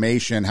get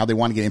information, how they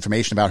wanted to get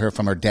information about her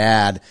from her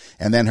dad.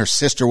 And then her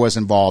sister was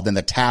involved in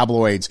the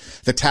tabloids.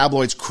 The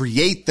tabloids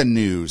create the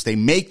news. They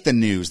make the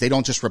news. They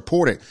don't just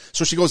report it.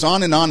 So she goes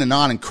on and on and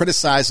on and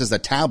criticizes the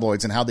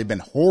tabloids and how they've been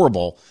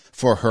horrible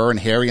for her and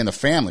Harry and the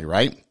family,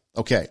 right?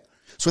 Okay.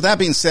 So with that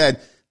being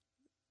said,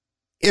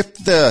 if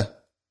the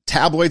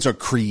tabloids are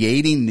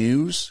creating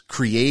news,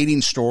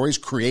 creating stories,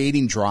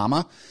 creating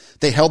drama,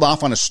 they held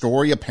off on a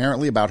story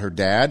apparently about her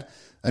dad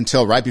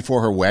until right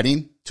before her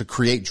wedding to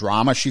create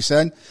drama, she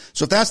said.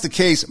 So if that's the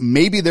case,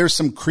 maybe there's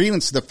some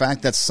credence to the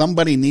fact that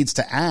somebody needs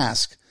to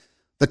ask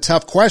the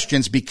tough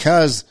questions,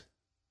 because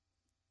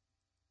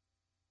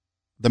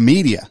the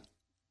media,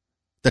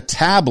 the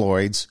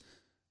tabloids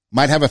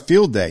might have a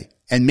field day.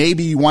 And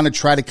maybe you want to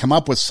try to come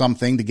up with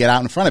something to get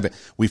out in front of it.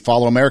 We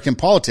follow American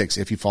politics.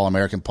 If you follow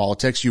American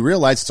politics, you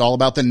realize it's all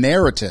about the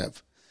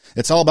narrative.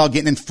 It's all about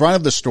getting in front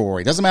of the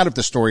story. It doesn't matter if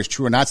the story is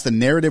true or not. It's the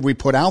narrative we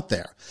put out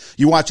there.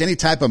 You watch any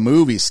type of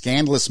movie,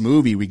 scandalous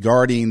movie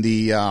regarding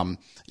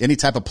any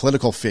type of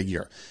political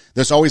figure.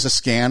 There's always a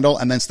scandal,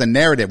 and then it's the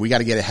narrative. We got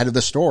to get ahead of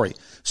the story.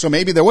 So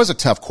maybe there was a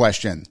tough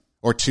question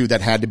or two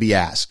that had to be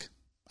asked.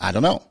 I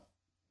don't know.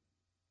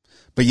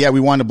 But yeah, we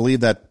want to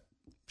believe that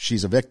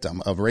she's a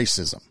victim of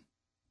racism.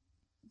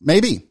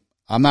 Maybe.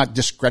 I'm not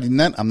discrediting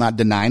it. I'm not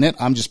denying it.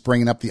 I'm just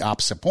bringing up the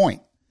opposite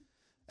point.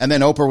 And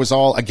then Oprah was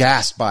all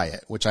aghast by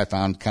it, which I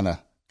found kind of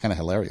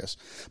hilarious.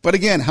 But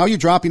again, how are you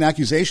dropping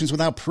accusations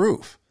without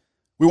proof?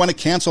 We want to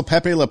cancel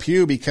Pepe Le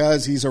Pew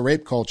because he's a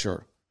rape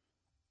culture,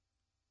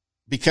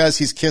 because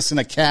he's kissing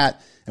a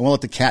cat and we'll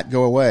let the cat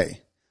go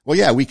away. Well,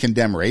 yeah, we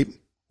condemn rape.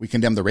 We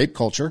condemn the rape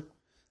culture.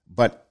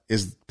 But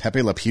is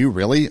Pepe Le Pew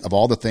really, of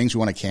all the things we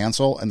want to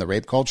cancel in the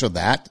rape culture,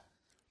 that?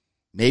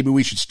 Maybe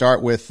we should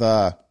start with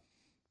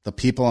the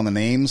people and the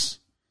names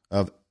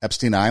of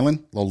Epstein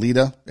Island,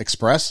 Lolita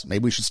Express.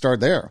 Maybe we should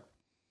start there.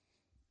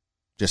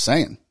 Just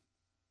saying.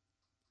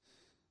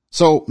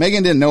 So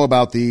Meghan didn't know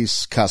about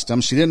these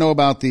customs. She didn't know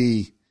about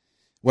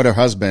what her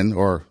husband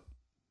or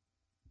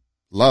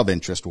love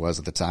interest was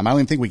at the time. I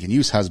don't even think we can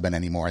use husband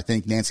anymore. I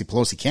think Nancy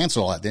Pelosi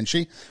canceled all that, didn't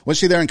she? Was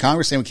she there in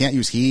Congress saying we can't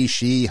use he,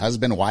 she,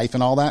 husband, wife,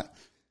 and all that?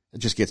 It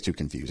just gets too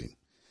confusing.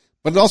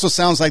 But it also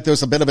sounds like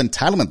there's a bit of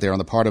entitlement there on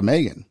the part of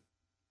Meghan,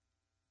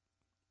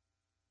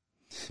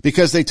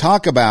 because they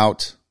talk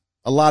about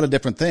a lot of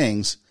different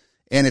things,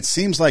 and it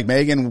seems like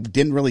Meghan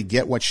didn't really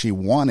get what she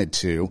wanted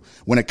to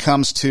when it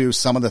comes to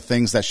some of the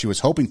things that she was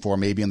hoping for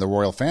maybe in the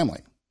royal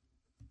family.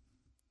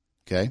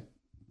 Okay?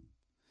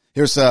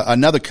 Here's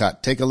another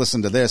cut. Take a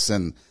listen to this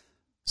and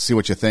see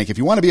what you think. If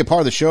you want to be a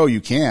part of the show,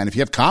 you can. If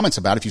you have comments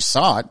about it, if you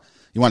saw it,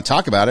 you want to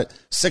talk about it,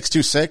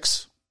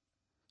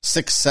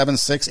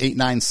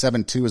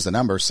 626-676-8972 is the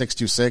number.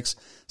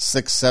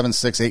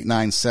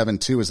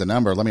 626-676-8972 is the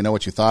number. Let me know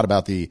what you thought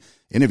about the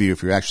interview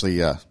if you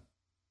actually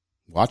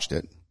watched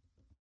it.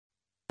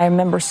 I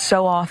remember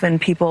so often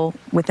people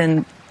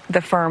within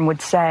the firm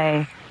would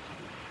say,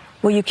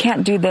 well, you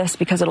can't do this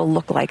because it'll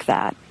look like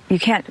that. You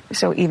can't.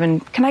 So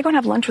even, can I go and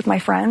have lunch with my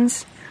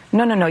friends?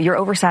 No, you're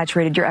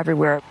oversaturated. You're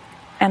everywhere.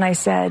 And I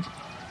said,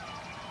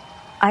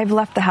 I've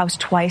left the house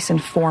twice in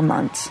 4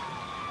 months.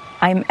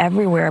 I'm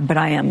everywhere, but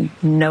I am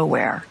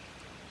nowhere.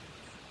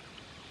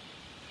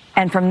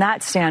 And from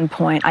that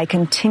standpoint, I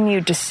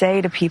continued to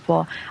say to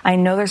people, I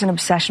know there's an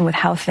obsession with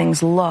how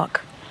things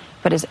look,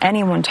 but has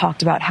anyone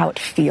talked about how it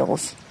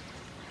feels?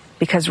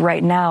 Because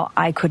right now,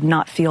 I could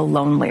not feel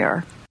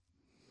lonelier.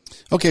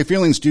 Okay,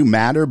 feelings do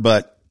matter,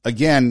 but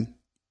again,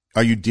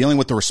 are you dealing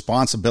with the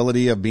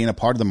responsibility of being a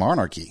part of the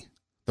monarchy,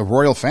 the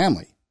royal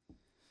family?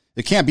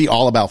 It can't be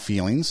all about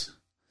feelings.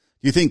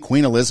 You think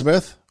Queen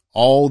Elizabeth,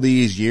 all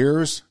these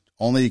years,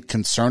 only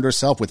concerned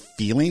herself with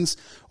feelings?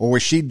 Or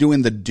was she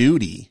doing the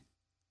duty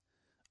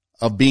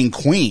of being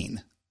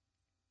queen?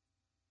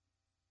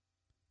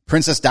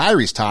 Princess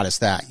Diaries taught us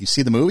that. You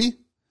see the movie?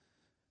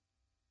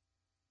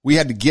 We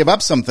had to give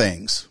up some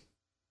things,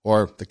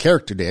 or the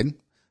character did,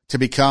 to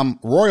become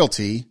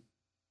royalty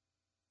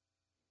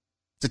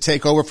to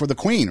take over for the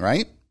queen,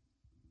 right?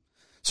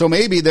 So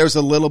maybe there's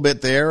a little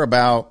bit there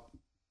about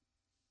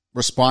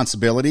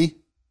responsibility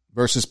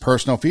versus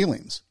personal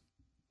feelings.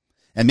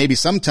 And maybe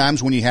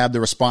sometimes when you have the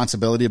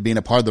responsibility of being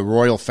a part of the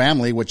royal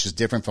family, which is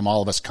different from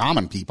all of us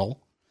common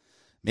people,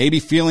 maybe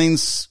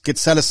feelings get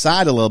set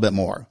aside a little bit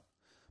more.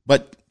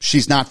 But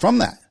she's not from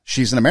that.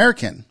 She's an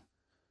American.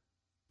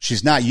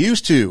 She's not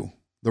used to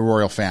the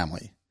royal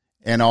family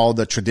and all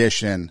the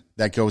tradition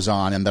that goes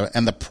on and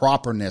the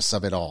properness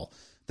of it all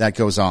that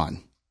goes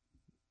on.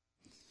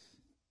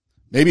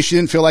 Maybe she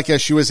didn't feel like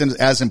she was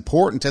as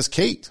important as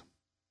Kate.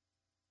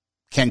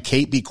 Can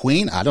Kate be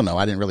queen? I don't know.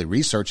 I didn't really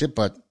research it,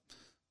 but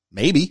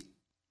maybe.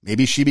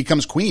 Maybe she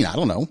becomes queen. I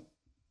don't know.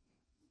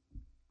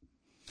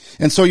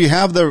 And so you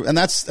have and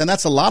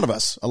that's a lot of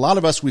us. A lot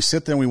of us, we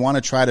sit there and we want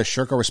to try to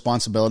shirk our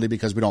responsibility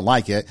because we don't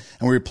like it,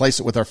 and we replace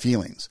it with our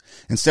feelings.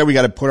 Instead, we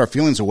got to put our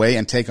feelings away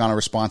and take on a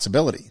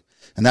responsibility.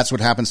 And that's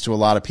what happens to a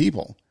lot of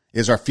people,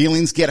 is our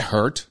feelings get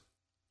hurt.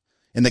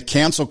 In the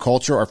cancel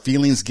culture, our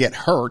feelings get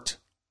hurt,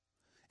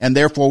 and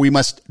therefore we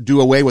must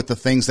do away with the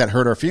things that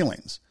hurt our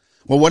feelings.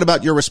 Well, what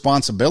about your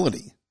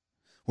responsibility?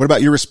 What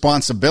about your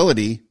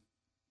responsibility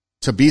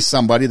to be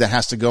somebody that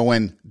has to go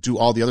and do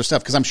all the other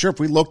stuff? Because I'm sure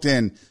if we looked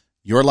in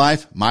your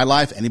life, my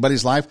life,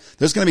 anybody's life,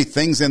 there's going to be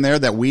things in there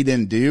that we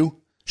didn't do,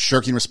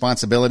 shirking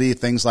responsibility,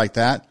 things like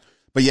that.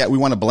 But yet we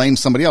want to blame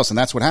somebody else, and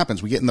that's what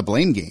happens. We get in the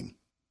blame game,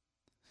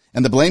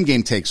 and the blame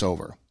game takes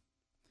over.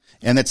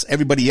 And it's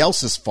everybody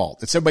else's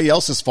fault. It's everybody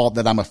else's fault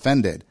that I'm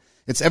offended.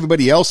 It's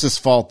everybody else's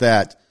fault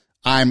that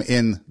I'm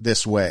in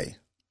this way.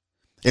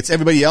 It's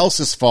everybody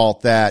else's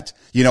fault that,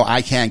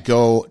 I can't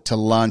go to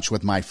lunch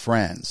with my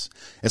friends.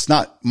 It's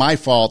not my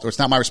fault, or it's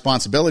not my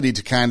responsibility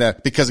to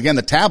because again,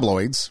 the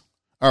tabloids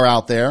are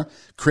out there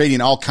creating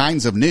all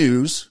kinds of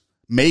news,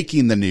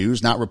 making the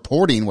news, not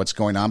reporting what's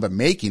going on, but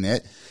making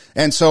it.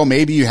 And so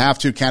maybe you have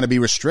to kind of be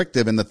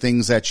restrictive in the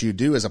things that you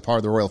do as a part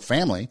of the royal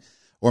family.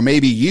 Or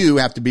maybe you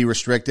have to be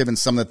restrictive in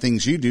some of the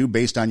things you do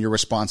based on your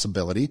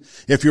responsibility.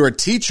 If you're a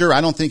teacher,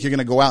 I don't think you're going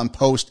to go out and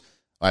post,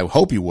 I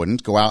hope you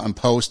wouldn't go out and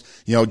post,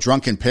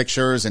 drunken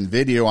pictures and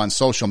video on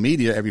social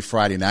media every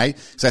Friday night.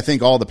 Because I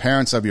think all the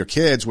parents of your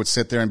kids would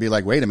sit there and be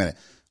like, wait a minute,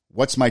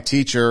 what's my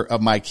teacher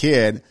of my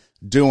kid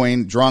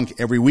doing drunk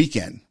every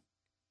weekend?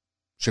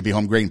 Should be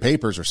home grading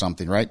papers or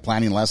something, right?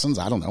 Planning lessons.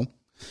 I don't know.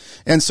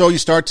 And so you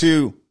start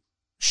to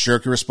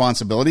shirk your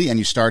responsibility and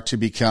you start to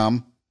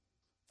become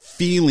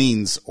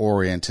feelings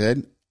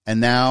oriented. And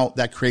now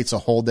that creates a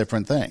whole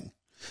different thing.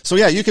 So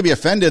yeah, you could be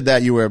offended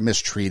that you were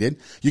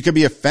mistreated. You could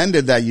be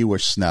offended that you were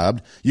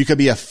snubbed. You could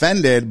be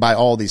offended by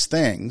all these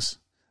things.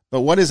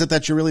 But what is it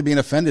that you're really being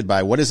offended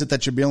by? What is it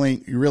that you're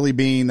really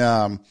being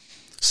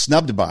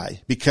snubbed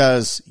by?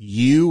 Because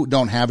you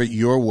don't have it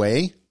your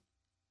way?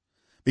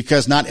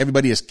 Because not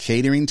everybody is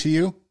catering to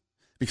you?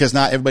 Because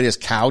not everybody is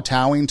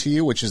kowtowing to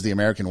you, which is the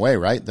American way,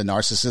 right? The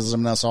narcissism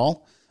in us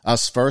all.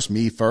 Us first,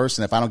 me first.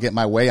 And if I don't get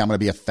my way, I'm going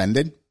to be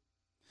offended.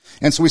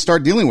 And so we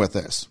start dealing with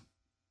this.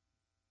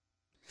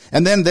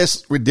 And then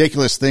this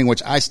ridiculous thing,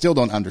 which I still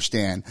don't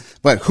understand,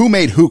 but who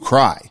made who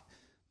cry?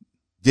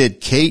 Did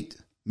Kate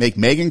make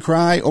Meghan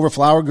cry over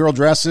flower girl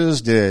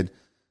dresses? Did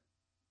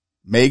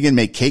Meghan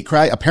make Kate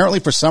cry? Apparently,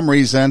 for some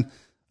reason,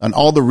 on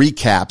all the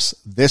recaps,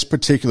 this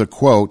particular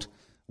quote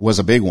was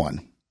a big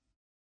one.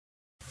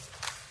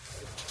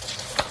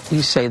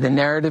 You say the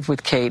narrative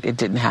with Kate, it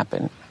didn't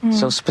happen. Mm.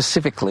 So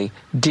specifically,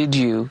 did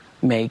you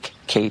make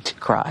Kate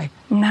cry?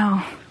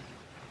 No.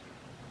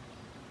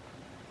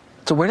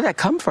 So where did that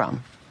come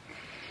from?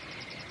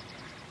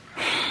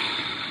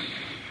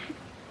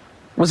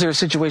 Was there a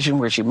situation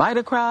where she might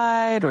have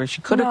cried or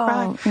she could have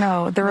cried?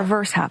 No, the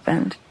reverse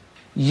happened.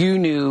 You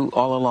knew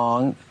all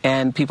along,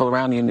 and people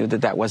around you knew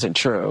that that wasn't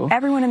true.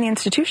 Everyone in the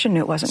institution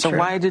knew it wasn't true. So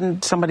why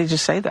didn't somebody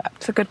just say that?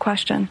 It's a good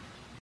question.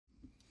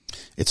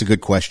 It's a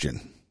good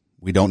question.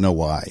 We don't know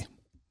why.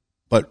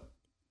 But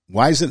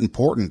why is it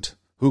important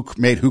who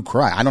made who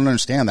cry? I don't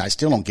understand that. I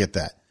still don't get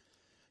that.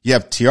 You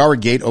have Tiara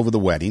Gate over the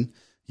wedding.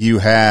 You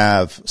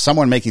have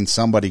someone making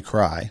somebody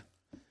cry.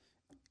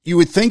 You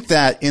would think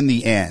that in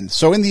the end,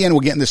 so in the end,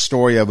 we'll get in this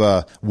story of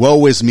a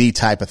woe is me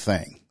type of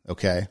thing,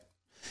 okay?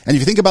 And if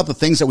you think about the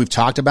things that we've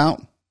talked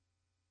about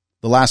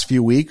the last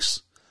few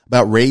weeks,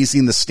 about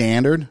raising the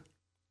standard,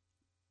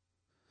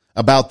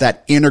 about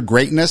that inner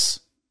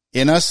greatness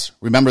in us,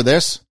 remember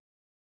this?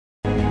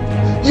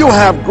 You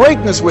have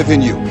greatness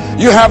within you.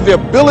 You have the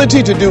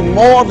ability to do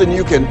more than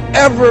you can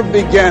ever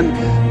begin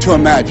to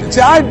imagine.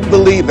 See, I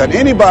believe that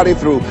anybody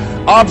through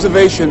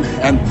observation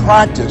and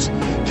practice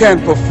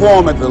can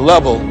perform at the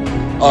level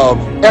of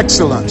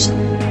excellence.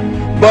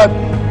 But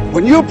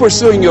when you're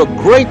pursuing your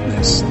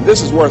greatness,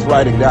 this is worth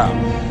writing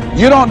down.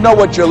 You don't know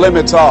what your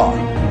limits are,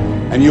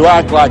 and you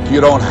act like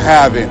you don't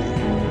have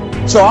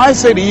any. So I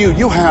say to you,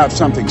 you have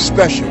something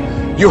special.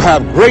 You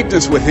have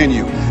greatness within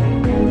you.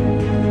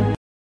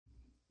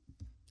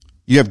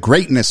 You have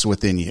greatness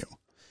within you.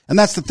 And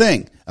that's the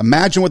thing.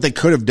 Imagine what they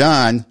could have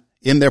done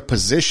in their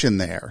position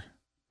there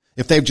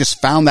if they've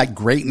just found that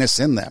greatness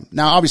in them.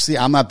 Now, obviously,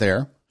 I'm not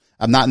there.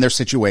 I'm not in their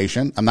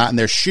situation. I'm not in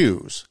their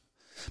shoes.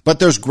 But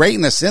there's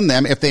greatness in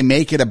them if they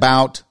make it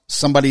about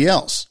somebody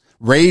else,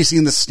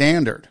 raising the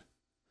standard.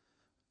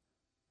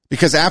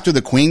 Because after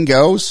the queen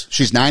goes,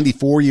 she's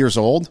 94 years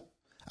old.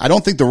 I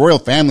don't think the royal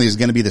family is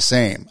going to be the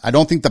same. I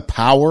don't think the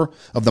power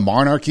of the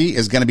monarchy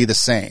is going to be the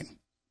same,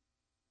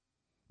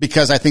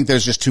 because I think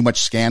there's just too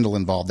much scandal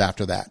involved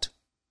after that.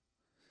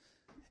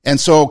 And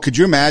so could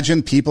you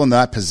imagine people in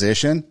that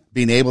position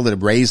being able to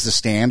raise the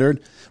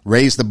standard,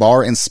 raise the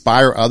bar,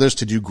 inspire others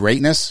to do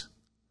greatness,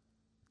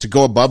 to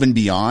go above and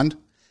beyond,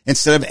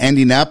 instead of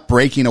ending up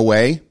breaking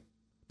away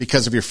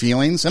because of your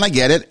feelings? And I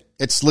get it.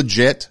 It's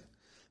legit,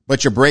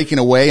 but you're breaking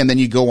away and then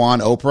you go on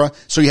Oprah.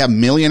 So you have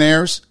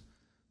millionaires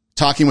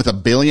talking with a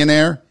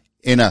billionaire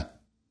in a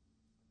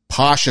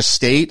posh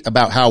estate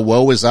about how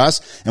woe is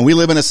us. And we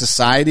live in a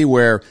society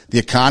where the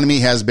economy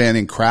has been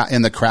in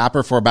the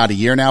crapper for about a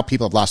year now.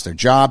 People have lost their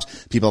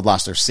jobs. People have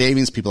lost their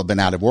savings. People have been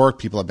out of work.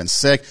 People have been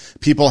sick.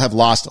 People have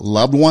lost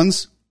loved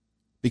ones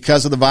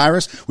because of the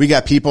virus. We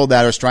got people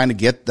that are trying to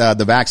get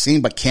the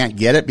vaccine but can't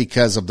get it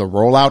because of the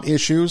rollout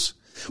issues.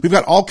 We've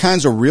got all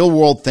kinds of real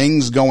world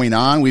things going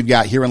on. We've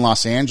got here in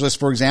Los Angeles,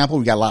 for example,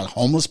 we've got a lot of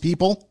homeless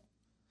people.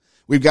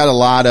 We've got a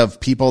lot of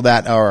people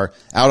that are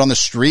out on the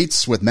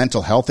streets with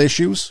mental health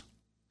issues.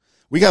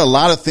 We got a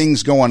lot of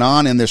things going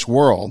on in this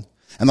world.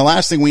 And the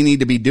last thing we need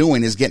to be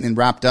doing is getting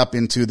wrapped up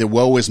into the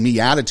woe is me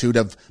attitude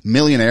of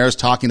millionaires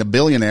talking to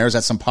billionaires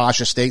at some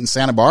posh estate in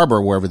Santa Barbara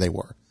or wherever they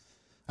were.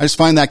 I just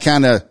find that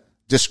kind of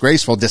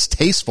disgraceful,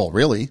 distasteful,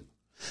 really,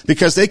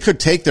 because they could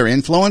take their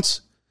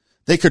influence.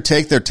 They could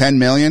take their 10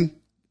 million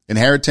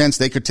inheritance.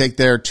 They could take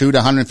their 2 to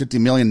 150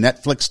 million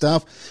Netflix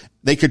stuff.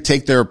 They could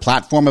take their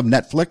platform of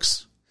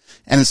Netflix.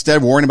 And instead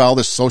of worrying about all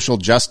this social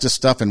justice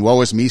stuff and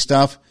woe is me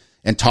stuff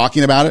and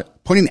talking about it,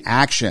 putting it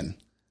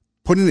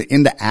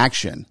into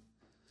action.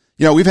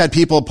 You know, we've had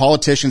people,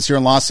 politicians here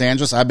in Los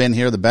Angeles. I've been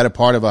here the better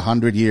part of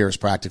 100 years,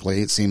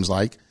 practically, it seems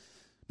like,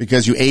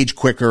 because you age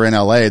quicker in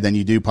LA than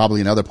you do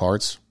probably in other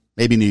parts.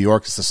 Maybe New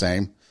York is the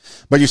same.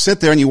 But you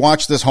sit there and you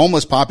watch this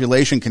homeless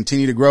population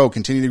continue to grow,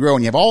 and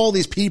you have all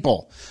these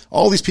people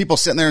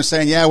sitting there and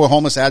saying, yeah, we're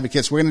homeless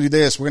advocates. We're going to do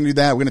this. We're going to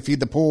do that. We're going to feed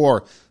the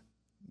poor.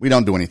 We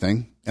don't do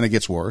anything, and it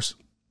gets worse.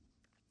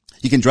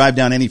 You can drive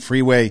down any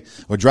freeway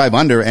or drive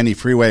under any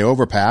freeway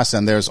overpass,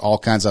 and there's all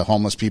kinds of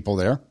homeless people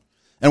there.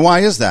 And why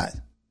is that?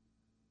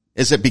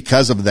 Is it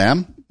because of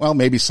them? Well,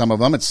 maybe some of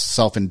them. It's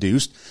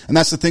self-induced. And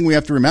that's the thing we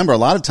have to remember. A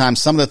lot of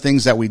times, some of the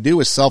things that we do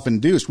is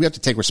self-induced. We have to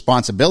take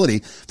responsibility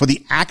for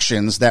the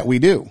actions that we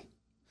do.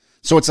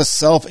 So it's a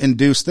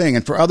self-induced thing.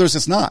 And for others,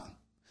 it's not.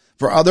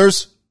 For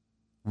others,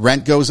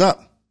 rent goes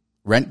up.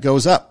 Rent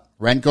goes up.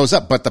 Rent goes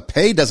up. But the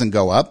pay doesn't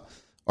go up.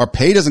 Our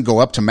pay doesn't go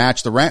up to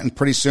match the rent. And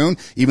pretty soon,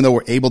 even though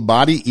we're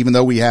able-bodied, even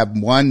though we have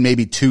 1,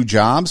 maybe 2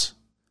 jobs,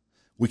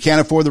 we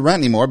can't afford the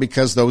rent anymore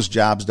because those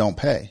jobs don't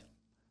pay.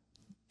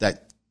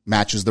 That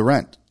matches the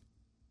rent.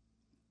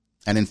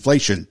 And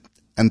inflation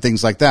and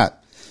things like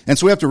that. And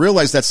so we have to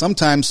realize that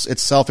sometimes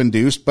it's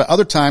self-induced, but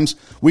other times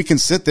we can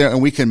sit there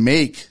and we can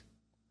make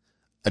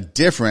a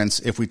difference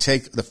if we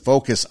take the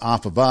focus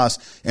off of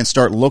us and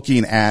start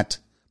looking at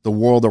the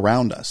world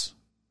around us.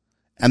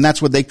 And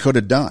that's what they could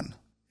have done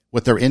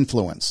with their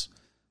influence.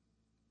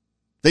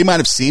 They might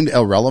have seemed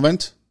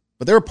irrelevant,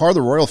 but they were part of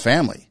the royal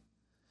family.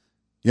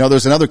 You know,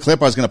 there's another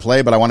clip I was going to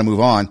play, but I want to move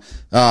on,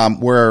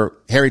 where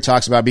Harry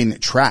talks about being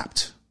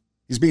trapped.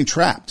 He's being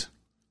trapped.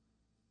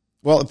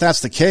 Well, if that's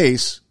the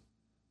case,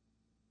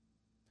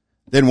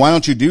 then why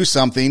don't you do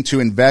something to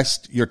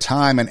invest your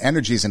time and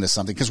energies into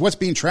something? Because what's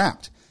being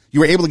trapped? You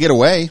were able to get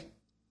away.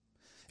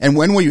 And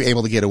when were you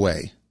able to get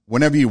away?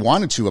 Whenever you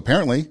wanted to,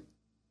 apparently.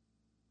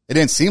 It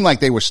didn't seem like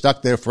they were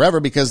stuck there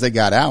forever because they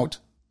got out.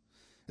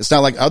 It's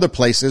not like other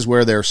places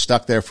where they're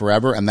stuck there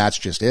forever and that's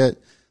just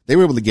it. They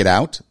were able to get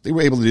out. They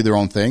were able to do their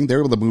own thing. They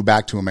were able to move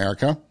back to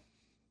America.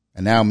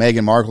 And now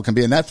Meghan Markle can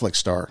be a Netflix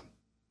star.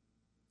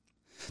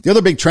 The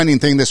other big trending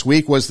thing this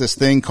week was this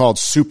thing called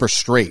Super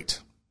Straight.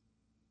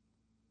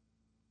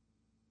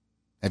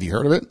 Have you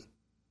heard of it?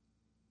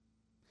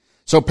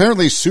 So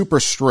apparently Super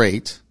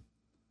Straight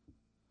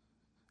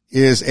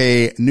is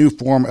a new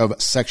form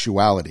of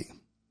sexuality.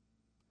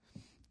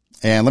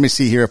 And let me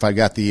see here if I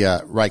got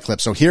the right clip.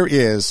 So here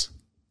is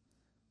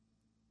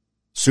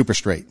Super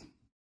Straight.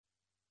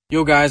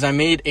 Yo guys, I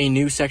made a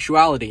new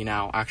sexuality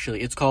now,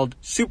 actually. It's called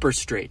Super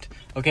Straight,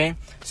 okay?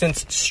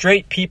 Since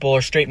straight people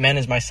or straight men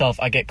as myself,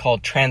 I get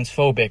called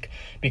transphobic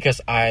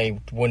because I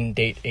wouldn't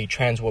date a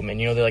trans woman.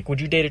 You know, they're like,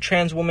 would you date a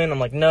trans woman? I'm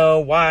like,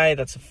 no, why?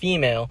 That's a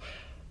female.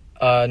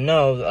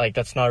 No, like,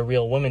 that's not a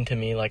real woman to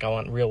me. Like, I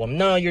want real woman.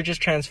 No, you're just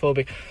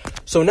transphobic.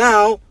 So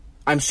now,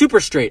 I'm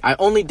super straight. I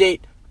only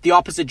date the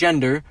opposite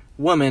gender,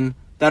 women,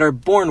 that are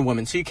born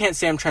women. So you can't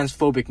say I'm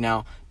transphobic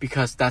now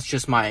because that's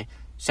just my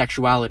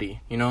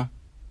sexuality, you know?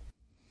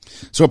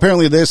 So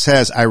apparently this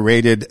has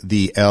irated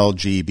the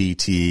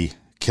LGBT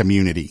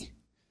community.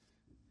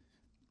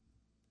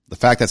 The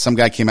fact that some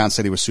guy came out and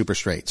said he was super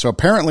straight. So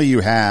apparently you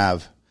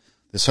have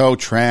this whole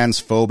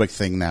transphobic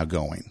thing now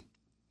going.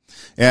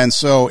 And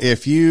so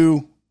if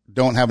you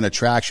don't have an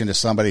attraction to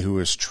somebody who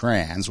is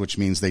trans, which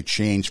means they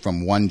change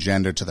from one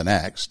gender to the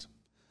next,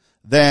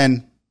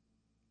 then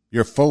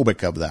you're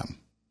phobic of them.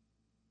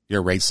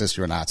 You're racist,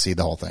 you're a Nazi,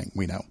 the whole thing.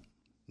 We know.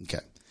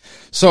 Okay.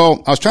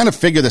 So I was trying to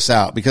figure this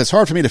out because it's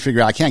hard for me to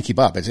figure out. I can't keep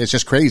up. It's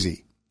just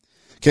crazy.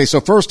 Okay. So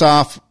first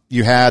off,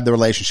 you had the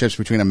relationships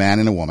between a man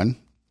and a woman.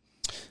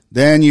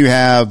 Then you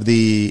have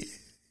the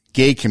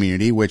gay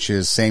community, which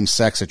is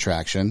same-sex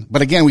attraction.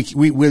 But again,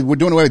 we're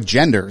doing away with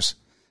genders,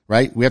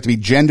 right? We have to be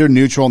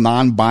gender-neutral,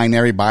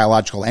 non-binary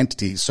biological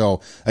entities.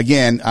 So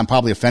again, I'm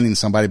probably offending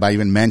somebody by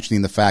even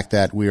mentioning the fact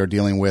that we are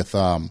dealing with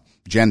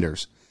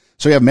genders.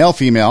 So you have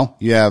male-female,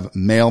 you have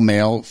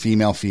male-male,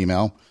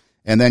 female-female,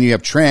 and then you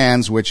have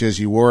trans, which is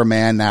you were a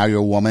man, now you're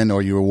a woman,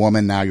 or you're a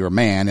woman, now you're a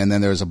man, and then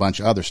there's a bunch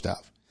of other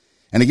stuff.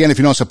 And again, if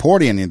you don't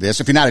support any of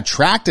this, if you're not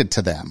attracted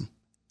to them,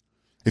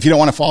 if you don't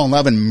want to fall in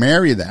love and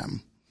marry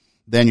them,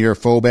 then you're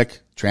phobic,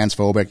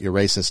 transphobic, you're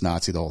racist,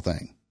 Nazi, the whole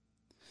thing.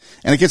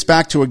 And it gets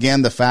back to,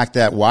 again, the fact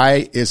that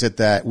why is it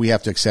that we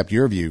have to accept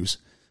your views,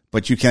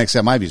 but you can't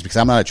accept my views? Because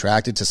I'm not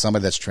attracted to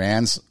somebody that's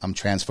trans, I'm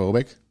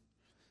transphobic.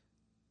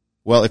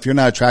 Well, if you're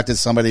not attracted to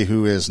somebody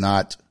who is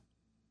not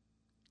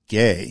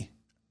gay,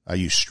 are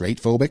you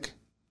straight phobic?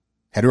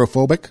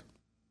 Heterophobic?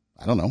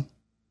 I don't know.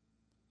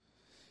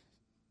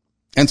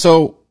 And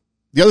so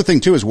the other thing,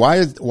 too, is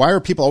why are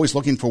people always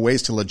looking for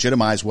ways to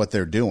legitimize what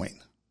they're doing?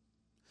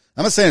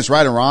 I'm not saying it's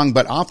right or wrong,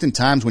 but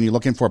oftentimes when you're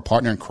looking for a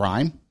partner in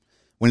crime,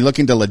 when you're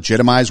looking to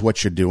legitimize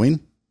what you're doing,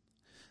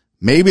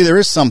 maybe there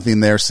is something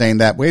there saying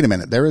that, wait a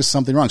minute, there is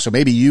something wrong. So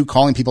maybe you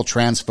calling people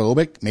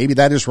transphobic, maybe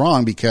that is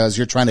wrong because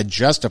you're trying to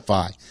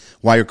justify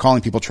why you're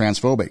calling people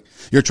transphobic.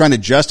 You're trying to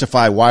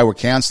justify why we're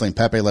canceling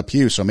Pepe Le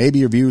Pew. So maybe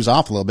your view is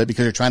off a little bit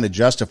because you're trying to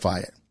justify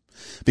it.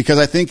 Because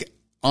I think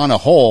on a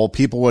whole,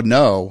 people would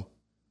know,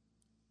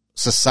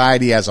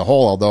 society as a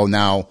whole, although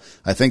now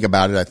I think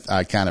about it,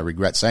 I kind of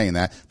regret saying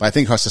that, but I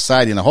think our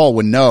society in a whole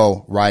would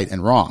know right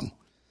and wrong.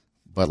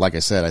 But like I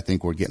said, I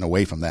think we're getting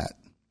away from that.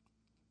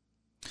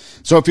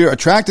 So if you're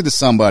attracted to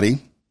somebody,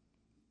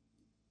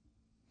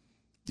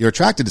 you're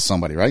attracted to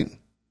somebody, right?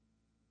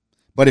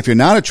 But if you're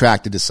not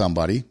attracted to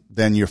somebody,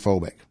 then you're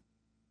phobic.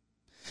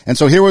 And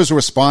so here was a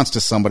response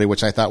to somebody,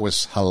 which I thought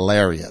was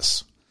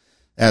hilarious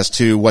as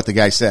to what the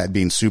guy said,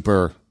 being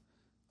super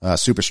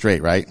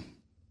straight, right?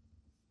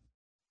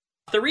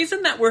 The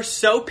reason that we're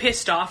so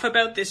pissed off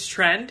about this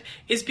trend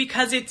is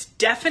because it's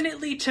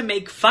definitely to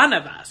make fun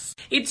of us.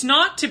 It's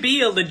not to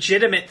be a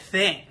legitimate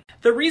thing.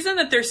 The reason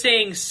that they're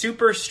saying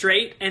super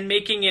straight and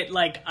making it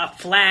like a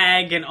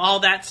flag and all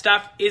that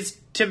stuff is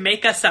to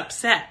make us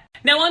upset.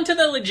 Now on to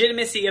the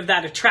legitimacy of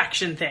that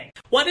attraction thing.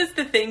 What is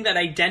the thing that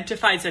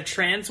identifies a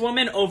trans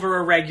woman over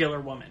a regular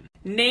woman?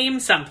 Name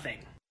something.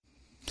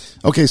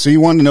 Okay, so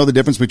you want to know the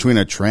difference between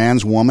a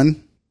trans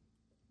woman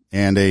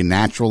and a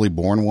naturally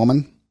born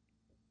woman?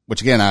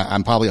 Which again,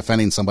 I'm probably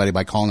offending somebody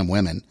by calling them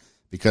women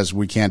because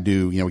we can't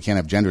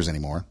have genders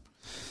anymore.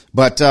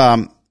 But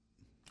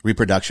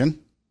reproduction,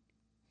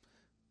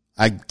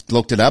 I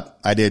looked it up.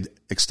 I did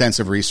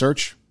extensive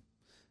research.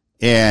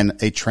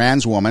 And a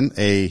trans woman,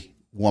 a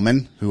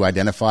woman who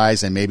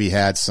identifies and maybe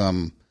had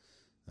some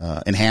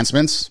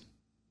enhancements,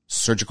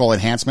 surgical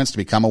enhancements to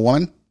become a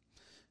woman,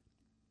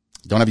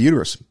 don't have a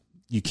uterus.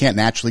 You can't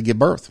naturally give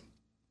birth.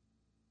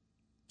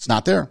 It's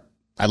not there.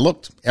 I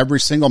looked every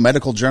single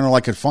medical journal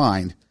I could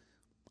find.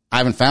 I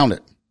haven't found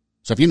it.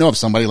 So if you know of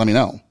somebody, let me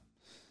know.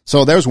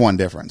 So there's one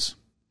difference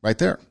right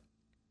there.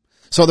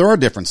 So there are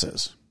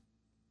differences.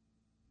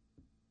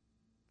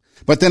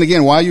 But then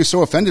again, why are you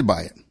so offended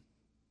by it?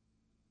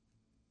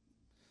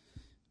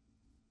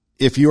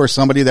 If you are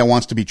somebody that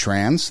wants to be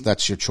trans,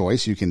 that's your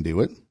choice. You can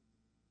do it.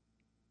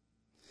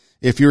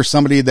 If you're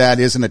somebody that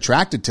isn't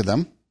attracted to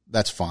them,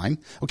 that's fine.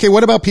 Okay,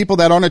 what about people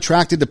that aren't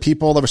attracted to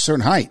people of a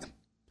certain height?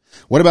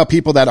 What about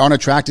people that aren't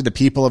attracted to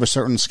people of a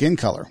certain skin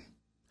color?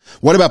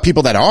 What about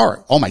people that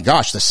are? Oh my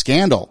gosh, the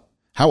scandal.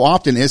 How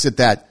often is it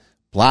that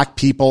black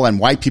people and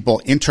white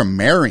people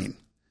intermarrying?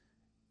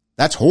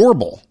 That's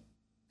horrible.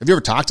 Have you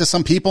ever talked to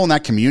some people in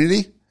that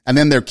community and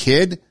then their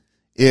kid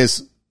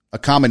is a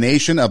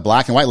combination of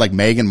black and white, like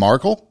Meghan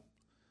Markle?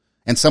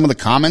 And some of the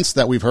comments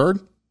that we've heard?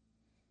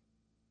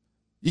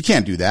 You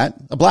can't do that.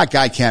 A black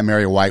guy can't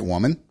marry a white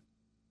woman.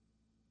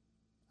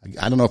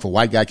 I don't know if a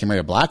white guy can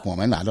marry a black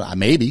woman.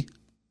 Maybe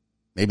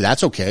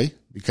that's okay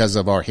because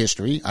of our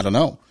history. I don't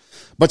know.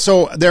 But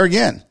so there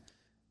again,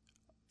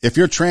 if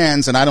you're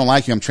trans and I don't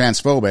like you, I'm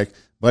transphobic.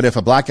 But if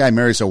a black guy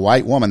marries a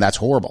white woman, that's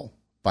horrible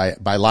by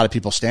a lot of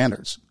people's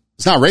standards.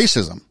 It's not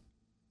racism.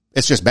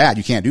 It's just bad.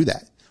 You can't do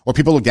that. Or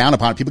people look down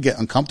upon it. People get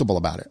uncomfortable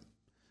about it.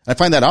 I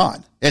find that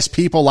odd. It's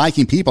people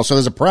liking people. So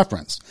there's a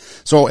preference.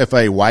 So if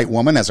a white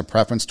woman has a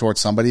preference towards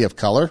somebody of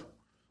color,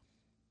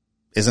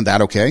 isn't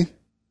that okay?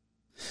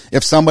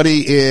 If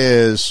somebody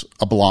is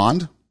a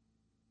blonde,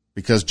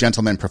 because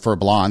gentlemen prefer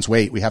blondes,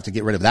 wait, we have to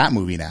get rid of that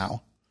movie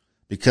now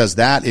because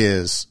that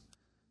is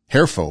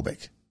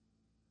hairphobic.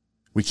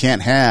 We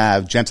can't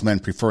have gentlemen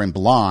preferring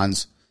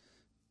blondes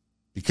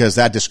because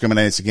that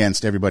discriminates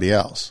against everybody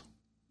else.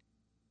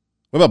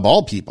 What about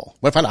bald people?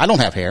 What if I don't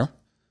have hair?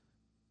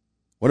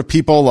 What if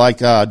people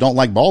don't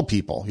like bald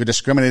people? You're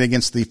discriminating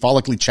against the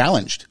follically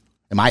challenged.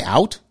 Am I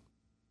out?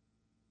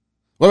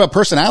 What about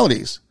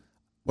personalities?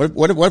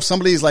 What if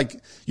somebody's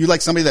like, you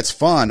like somebody that's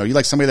fun, or you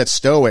like somebody that's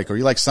stoic, or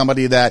you like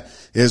somebody that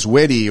is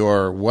witty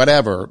or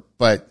whatever,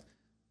 but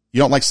you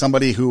don't like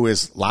somebody who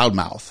is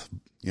loudmouth,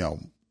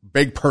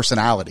 big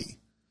personality.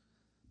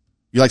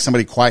 You like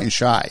somebody quiet and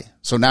shy.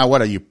 So now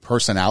what, are you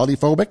personality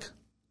phobic?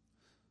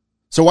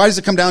 So why does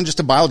it come down just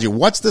to biology?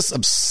 What's this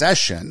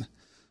obsession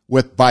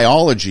with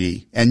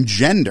biology and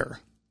gender?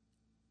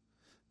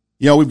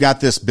 We've got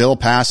this bill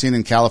passing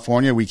in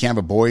California. We can't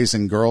have a boys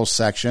and girls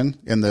section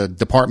in the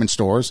department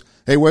stores.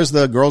 Hey, where's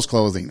the girls'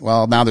 clothing?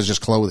 Well, now there's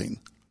just clothing.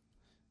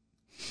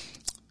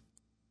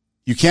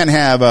 You can't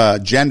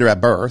have gender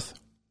at birth.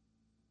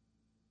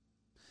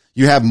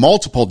 You have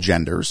multiple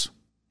genders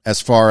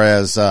as far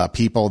as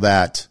people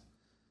that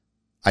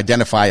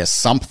identify as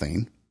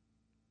something.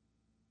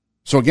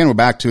 So again, we're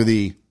back to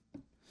the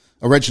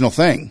original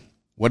thing.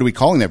 What are we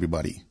calling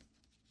everybody?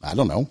 I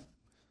don't know.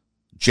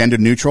 Gender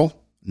neutral,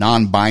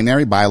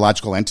 non-binary,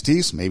 biological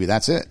entities. Maybe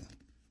that's it.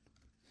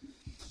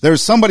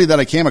 There's somebody that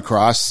I came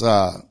across,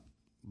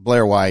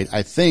 Blair White.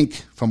 I think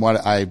from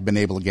what I've been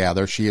able to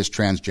gather, she is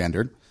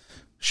transgendered.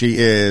 She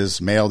is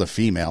male to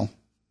female.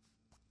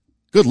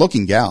 Good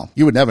looking gal.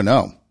 You would never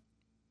know.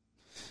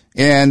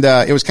 And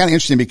it was kind of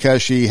interesting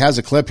because she has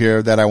a clip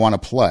here that I want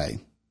to play.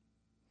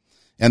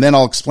 And then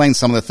I'll explain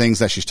some of the things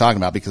that she's talking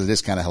about because it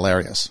is kind of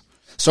hilarious.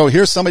 So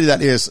here's somebody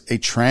that is a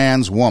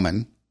trans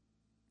woman.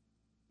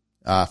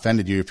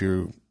 Offended you if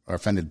you are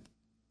offended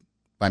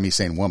by me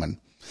saying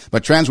woman.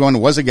 But trans woman,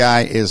 was a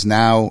guy, is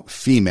now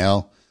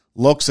female,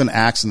 looks and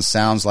acts and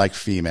sounds like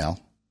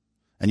female.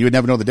 And you would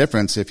never know the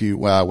difference if you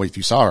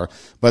saw her.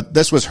 But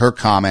this was her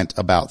comment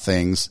about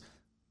things.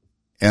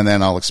 And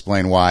then I'll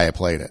explain why I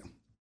played it.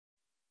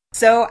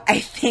 So I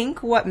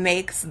think what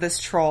makes this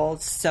troll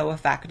so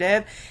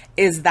effective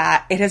is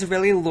that it has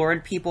really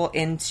lured people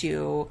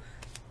into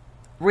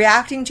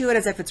reacting to it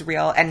as if it's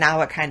real, and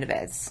now it kind of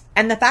is.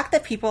 And the fact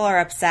that people are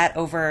upset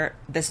over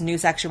this new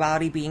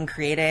sexuality being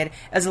created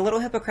is a little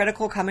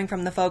hypocritical coming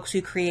from the folks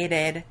who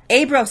created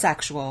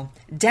abrosexual,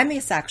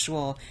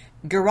 demisexual,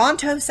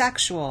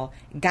 gerontosexual,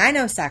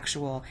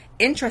 gynosexual,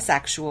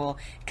 intrasexual,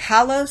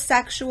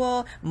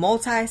 calosexual,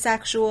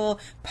 multisexual,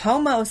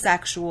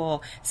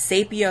 pomosexual,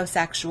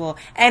 sapiosexual,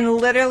 and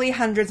literally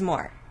hundreds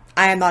more.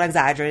 I am not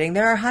exaggerating.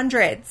 There are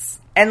hundreds.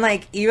 And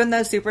even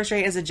though super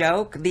straight is a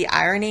joke, the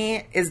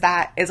irony is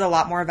that is a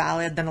lot more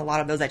valid than a lot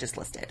of those I just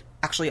listed.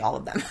 Actually, all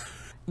of them.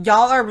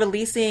 Y'all are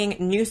releasing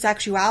new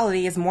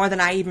sexualities more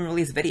than I even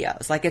release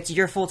videos. It's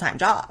your full-time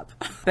job.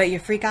 But you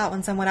freak out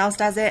when someone else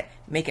does it,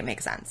 make it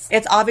make sense.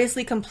 It's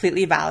obviously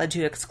completely valid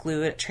to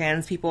exclude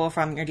trans people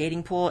from your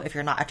dating pool if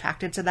you're not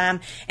attracted to them,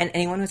 and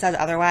anyone who says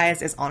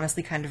otherwise is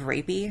honestly kind of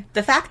rapey.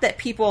 The fact that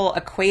people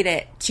equate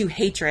it to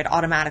hatred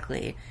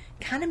automatically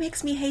kind of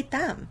makes me hate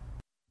them.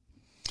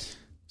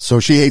 So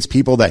she hates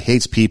people that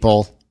hates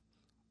people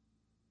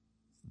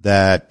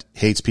that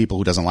hates people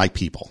who doesn't like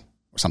people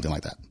or something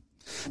like that.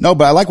 No,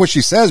 but I like what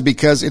she says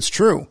because it's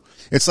true.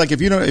 It's like if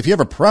you have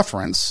a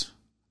preference,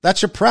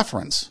 that's your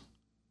preference.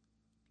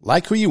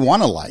 Like who you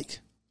want to like.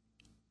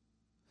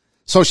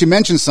 So she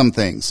mentioned some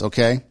things,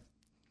 okay?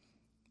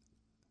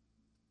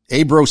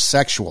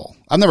 Abrosexual.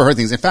 I've never heard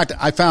things. In fact,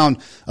 I found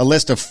a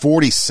list of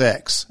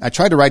 46. I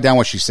tried to write down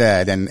what she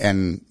said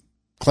and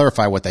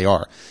clarify what they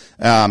are.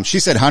 She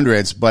said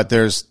hundreds, but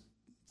there's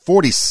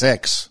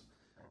 46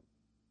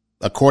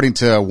 according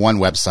to one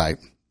website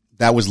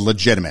that was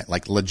legitimate,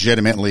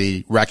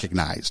 legitimately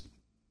recognized.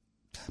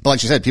 But like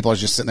she said, people are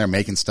just sitting there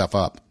making stuff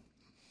up.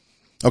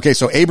 Okay,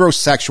 so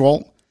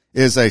abrosexual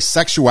is a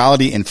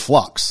sexuality in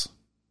flux.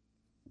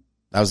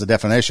 That was the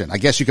definition. I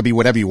guess you could be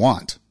whatever you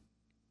want.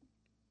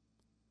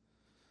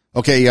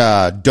 Okay,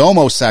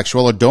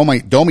 domosexual or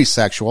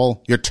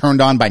domisexual, you're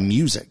turned on by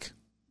music.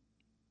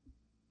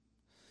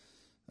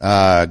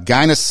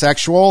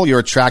 Gynosexual, you're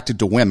attracted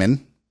to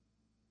women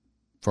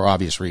for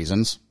obvious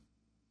reasons.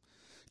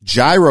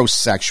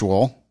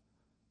 Gyrosexual,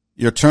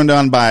 you're turned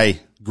on by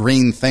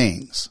green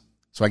things.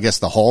 So I guess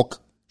the Hulk,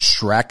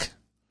 Shrek,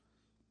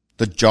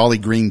 the Jolly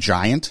Green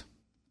Giant.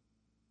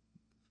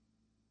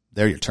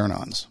 They're your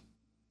turn-ons.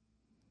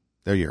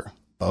 They're your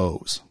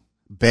bows.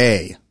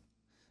 Bay.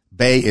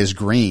 Bay is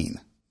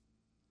green.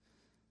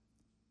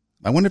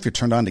 I wonder if you're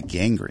turned on to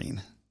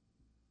gangrene.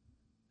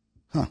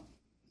 Huh.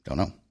 Don't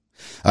know.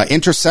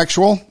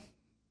 Intersexual,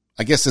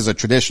 I guess, is a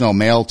traditional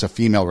male to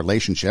female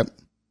relationship.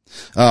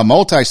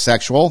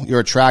 Multisexual, you're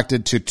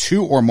attracted to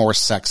two or more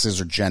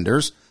sexes or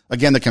genders.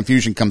 Again, the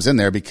confusion comes in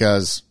there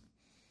because,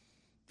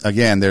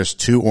 again, there's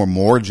two or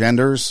more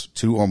genders,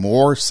 two or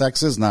more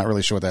sexes. Not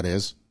really sure what that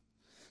is.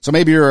 So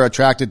maybe you're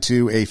attracted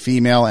to a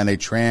female and a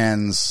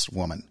trans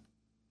woman.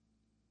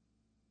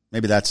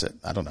 Maybe that's it.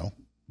 I don't know.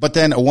 But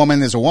then a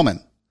woman is a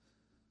woman.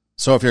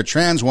 So if you're a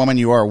trans woman,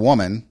 you are a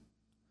woman.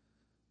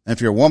 And if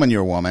you're a woman,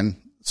 you're a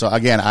woman. So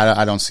again,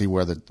 I don't see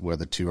where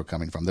the two are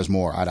coming from. There's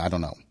more. I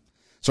don't know.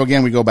 So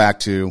again, we go back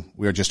to,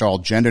 we are just all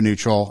gender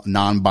neutral,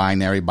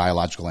 non-binary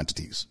biological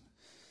entities.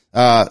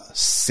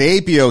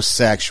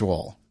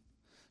 Sapiosexual,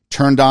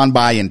 turned on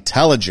by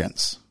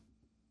intelligence.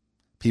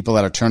 People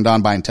that are turned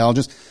on by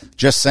intelligence.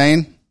 Just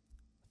saying,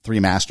 3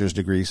 master's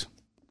degrees.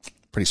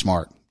 Pretty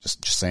smart.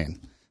 Just saying.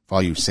 For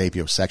all you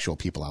sapiosexual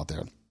people out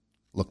there,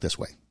 look this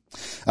way.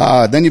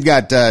 Then you've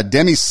got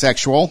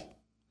demisexual.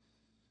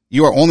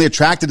 You are only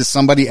attracted to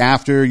somebody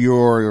after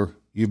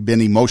you've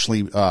been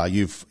emotionally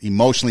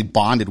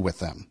bonded with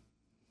them.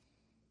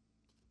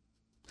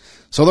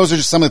 So those are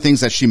just some of the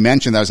things that she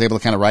mentioned that I was able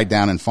to kind of write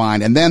down and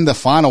find. And then the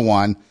final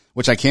one,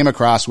 which I came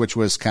across, which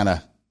was kind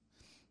of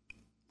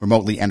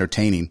remotely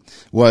entertaining,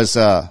 was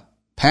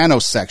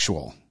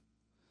pansexual.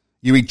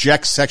 You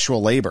reject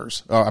sexual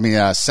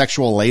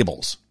sexual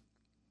labels.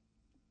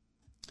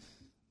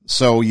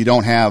 So you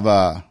don't have,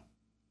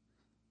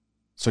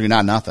 so you're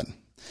not nothing.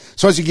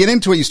 So as you get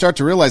into it, you start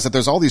to realize that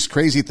there's all these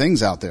crazy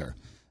things out there.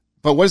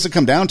 But what does it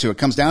come down to? It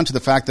comes down to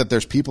the fact that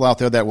there's people out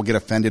there that will get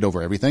offended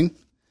over everything.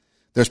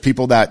 There's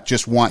people that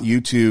just want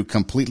you to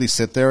completely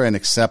sit there and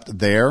accept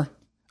their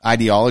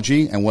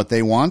ideology and what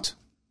they want.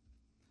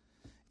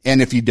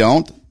 And if you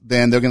don't,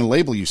 then they're going to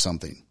label you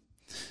something.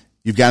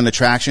 You've got an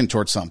attraction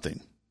towards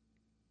something.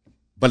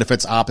 But if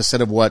it's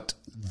opposite of what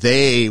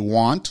they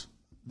want,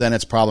 then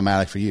it's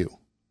problematic for you.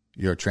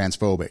 You're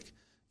transphobic.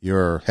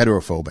 You're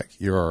heterophobic.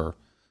 You're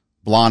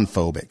blonde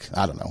phobic.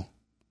 I don't know.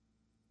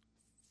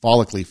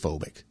 Follically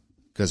phobic.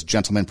 Because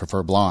gentlemen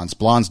prefer blondes.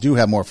 Blondes do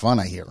have more fun,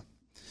 I hear.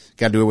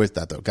 Got to do it with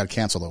that, though. Got to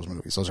cancel those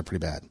movies. Those are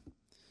pretty bad.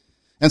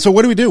 And so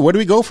what do we do? Where do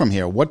we go from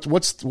here?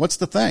 What's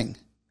the thing?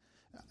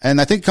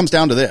 And I think it comes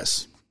down to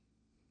this.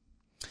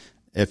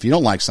 If you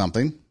don't like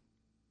something,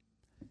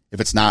 if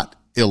it's not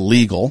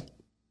illegal,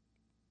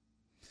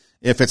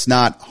 if it's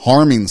not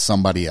harming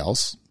somebody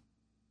else,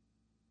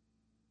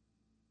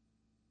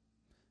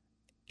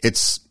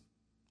 it's,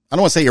 I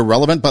don't want to say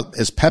irrelevant, but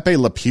is Pepe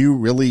Le Pew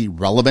really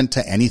relevant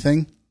to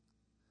anything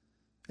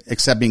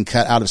except being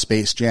cut out of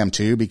Space Jam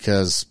 2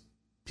 because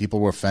people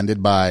were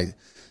offended by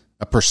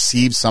a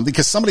perceived something?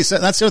 Because somebody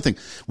said, that's the other thing.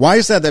 Why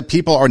is that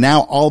people are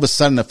now all of a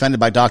sudden offended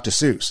by Dr.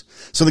 Seuss?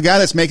 So the guy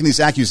that's making these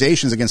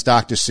accusations against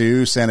Dr.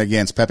 Seuss and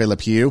against Pepe Le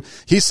Pew,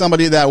 he's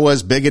somebody that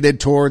was bigoted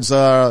towards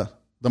the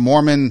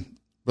Mormon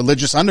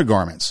religious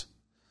undergarments.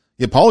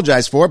 He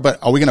apologized for it,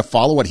 but are we going to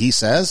follow what he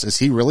says? Is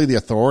he really the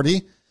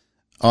authority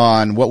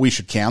on what we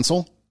should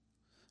cancel?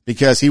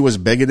 Because he was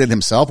bigoted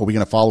himself, are we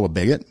going to follow a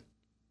bigot?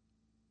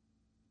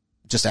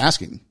 Just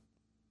asking.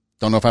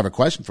 Don't know if I have a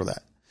question for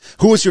that.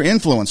 Who is your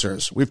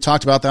influencers? We've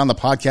talked about that on the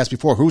podcast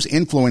before. Who's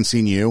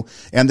influencing you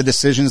and the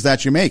decisions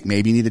that you make?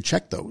 Maybe you need to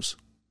check those.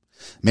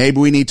 Maybe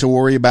we need to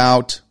worry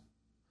about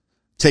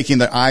taking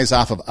their eyes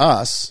off of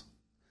us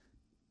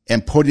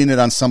and putting it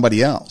on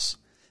somebody else.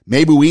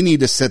 Maybe we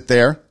need to sit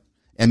there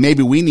and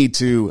maybe we need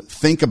to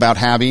think about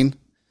having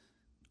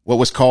what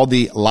was called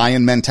the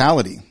lion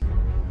mentality.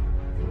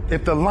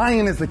 If the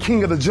lion is the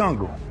king of the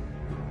jungle,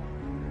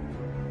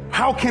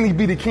 how can he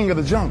be the king of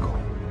the jungle?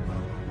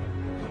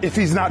 If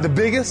he's not the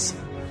biggest,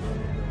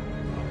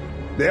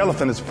 the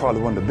elephant is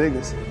probably one of the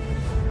biggest.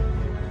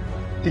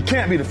 He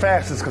can't be the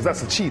fastest because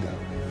that's a cheetah.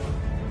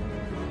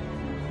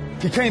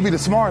 He can't be the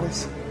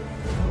smartest.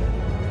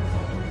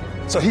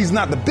 So he's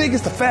not the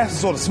biggest, the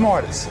fastest, or the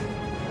smartest.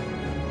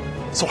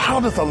 So how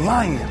does a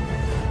lion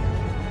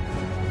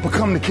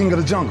become the king of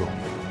the jungle?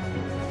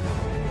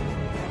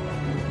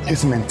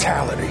 His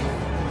mentality.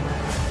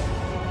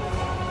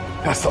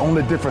 That's the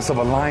only difference of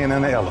a lion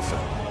and an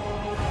elephant.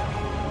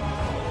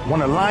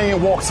 When a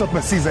lion walks up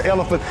and sees an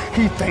elephant,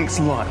 he thinks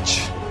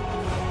lunch.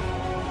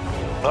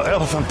 An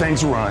elephant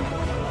thinks run.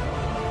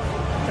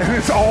 And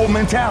it's all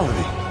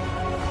mentality.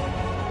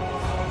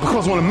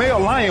 Because when a male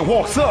lion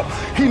walks up,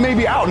 he may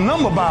be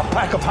outnumbered by a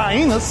pack of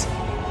hyenas,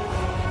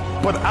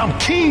 but I'm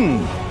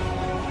king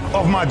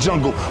of my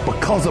jungle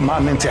because of my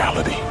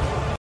mentality.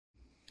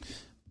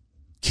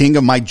 King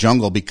of my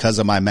jungle because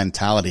of my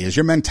mentality. Is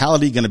your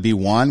mentality going to be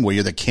one where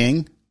you're the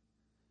king?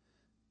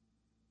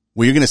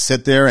 Where you're going to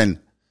sit there and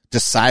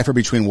decipher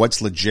between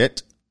what's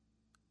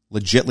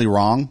legitly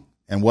wrong,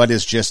 and what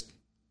is just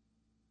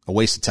a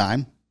waste of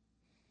time?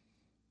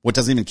 What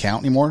doesn't even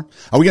count anymore?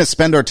 Are we going to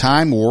spend our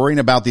time worrying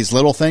about these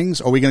little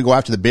things? Or are we going to go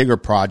after the bigger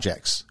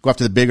projects, go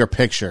after the bigger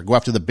picture, go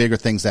after the bigger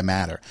things that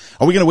matter?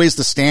 Are we going to raise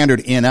the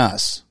standard in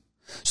us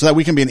so that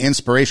we can be an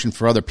inspiration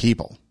for other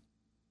people?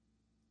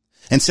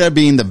 Instead of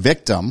being the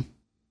victim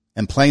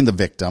and playing the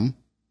victim,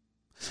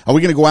 are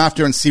we going to go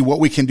after and see what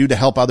we can do to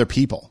help other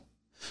people?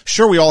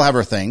 Sure, we all have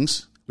our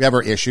things. We have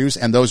our issues,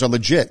 and those are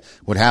legit.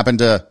 What happened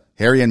to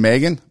Harry and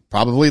Meghan?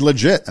 Probably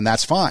legit, and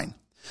that's fine.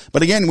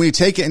 But again, when you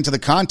take it into the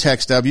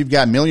context of you've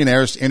got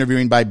millionaires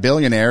interviewing by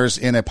billionaires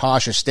in a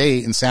posh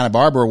estate in Santa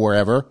Barbara or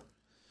wherever,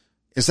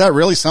 is that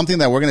really something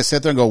that we're going to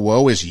sit there and go,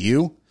 woe is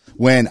you?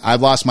 When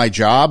I've lost my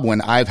job,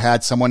 when I've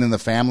had someone in the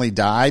family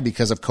die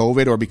because of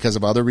COVID or because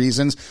of other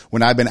reasons,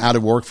 when I've been out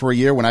of work for a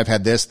year, when I've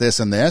had this, this,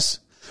 and this?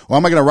 Or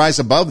am I going to rise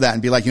above that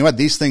and be like, you know what,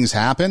 these things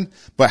happen,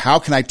 but how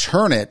can I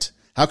turn it?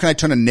 How can I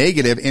turn a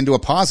negative into a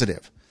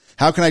positive?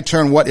 How can I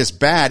turn what is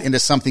bad into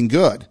something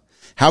good?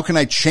 How can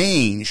I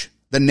change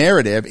the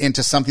narrative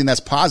into something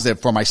that's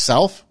positive for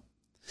myself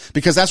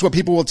Because that's what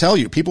people will tell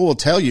you. People will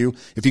tell you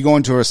if you go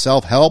into a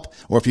self-help,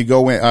 or if you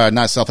go in,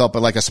 not self-help,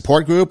 but like a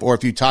support group, or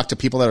if you talk to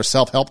people that are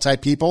self-help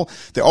type people,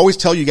 they always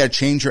tell you got to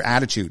change your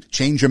attitude,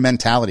 change your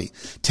mentality.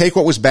 Take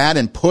what was bad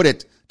and put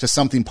it to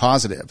something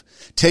positive.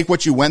 Take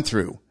what you went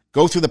through.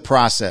 Go through the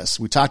process.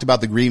 We talked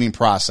about the grieving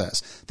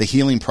process, the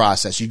healing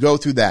process. You go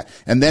through that.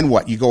 And then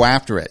what? You go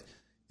after it.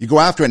 You go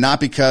after it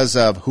not because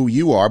of who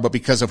you are, but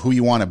because of who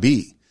you want to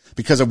be,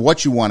 because of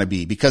what you want to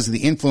be, because of the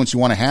influence you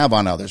want to have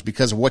on others,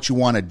 because of what you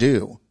want to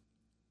do.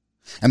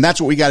 And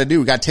that's what we got to do.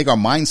 We got to take our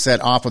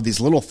mindset off of these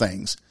little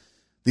things,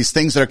 these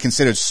things that are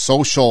considered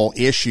social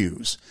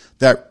issues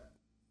that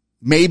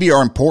maybe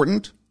are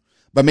important,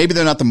 but maybe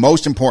they're not the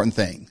most important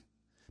thing.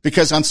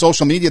 Because on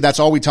social media, that's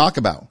all we talk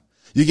about.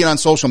 You get on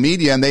social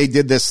media and they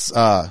did this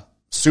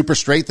super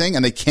straight thing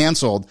and they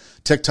canceled.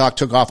 TikTok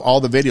took off all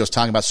the videos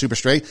talking about super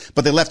straight,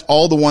 but they left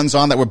all the ones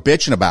on that were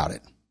bitching about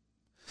it.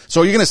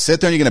 So you're going to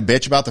sit there and you're going to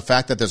bitch about the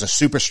fact that there's a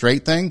super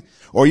straight thing,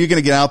 or are you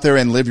going to get out there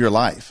and live your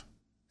life?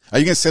 Are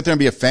you going to sit there and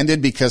be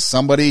offended because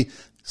somebody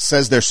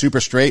says they're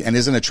super straight and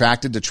isn't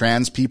attracted to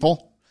trans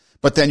people?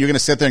 But then you're going to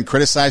sit there and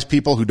criticize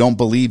people who don't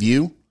believe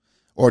you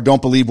or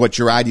don't believe what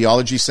your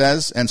ideology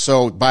says. And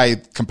so by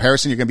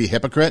comparison, you're going to be a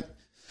hypocrite.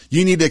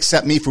 You need to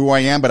accept me for who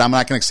I am, but I'm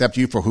not going to accept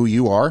you for who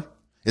you are.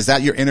 Is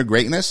that your inner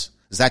greatness?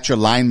 Is that your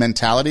lion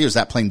mentality, or is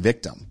that playing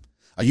victim?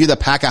 Are you the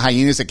pack of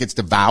hyenas that gets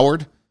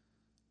devoured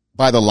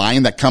by the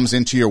lion that comes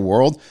into your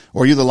world?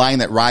 Or are you the lion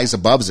that rises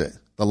above it?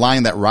 The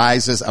lion that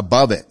rises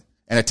above it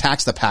and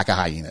attacks the pack of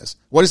hyenas?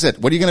 What is it?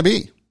 What are you going to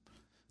be?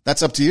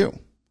 That's up to you.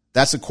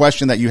 That's a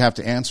question that you have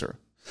to answer.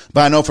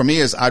 But I know for me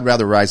is I'd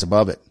rather rise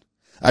above it.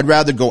 I'd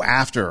rather go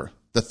after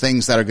the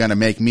things that are going to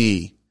make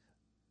me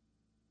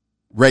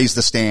raise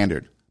the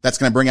standard. That's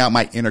going to bring out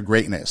my inner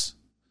greatness.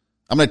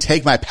 I'm going to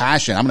take my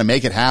passion. I'm going to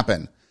make it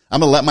happen.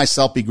 I'm going to let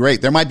myself be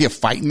great. There might be a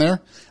fight in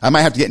there. I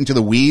might have to get into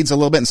the weeds a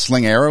little bit and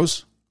sling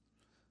arrows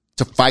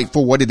to fight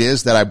for what it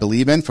is that I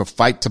believe in,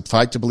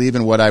 to believe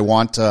in what I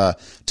want to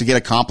get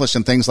accomplished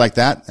and things like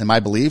that, and my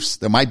beliefs.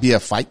 There might be a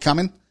fight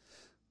coming,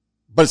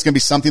 but it's going to be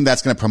something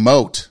that's going to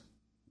promote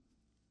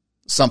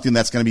something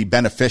that's going to be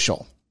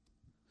beneficial.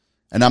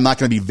 And I'm not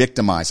going to be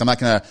victimized. I'm not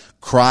going to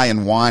cry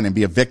and whine and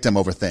be a victim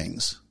over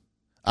things.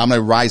 I'm going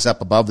to rise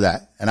up above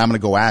that, and I'm going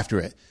to go after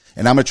it.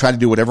 And I'm going to try to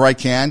do whatever I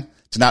can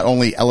to not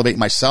only elevate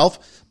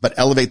myself, but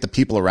elevate the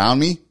people around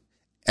me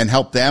and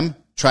help them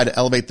try to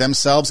elevate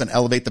themselves and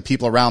elevate the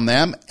people around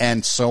them,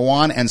 and so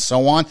on and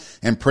so on.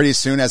 And pretty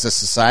soon as a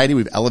society,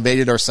 we've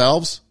elevated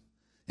ourselves,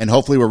 and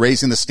hopefully we're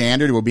raising the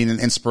standard. We're being an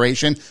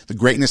inspiration. The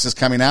greatness is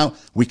coming out.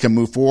 We can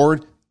move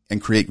forward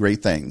and create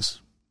great things.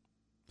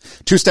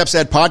 2 Steps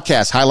Ahead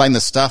podcast, highlighting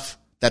the stuff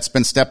that's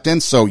been stepped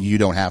in so you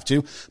don't have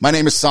to. My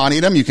name is Son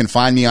Edom. You can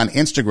find me on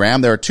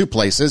Instagram. There are 2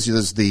 places.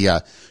 There's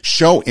the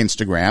show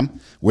Instagram,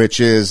 which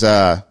is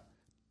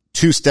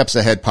 2 Steps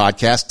Ahead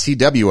podcast,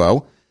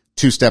 TWO,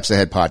 2 Steps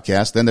Ahead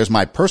podcast. Then there's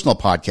my personal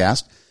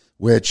podcast,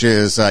 which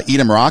is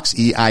Edom Rocks,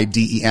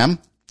 EIDEM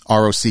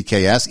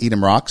ROCKS,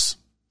 Edom Rocks.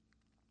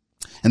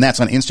 And that's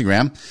on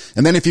Instagram.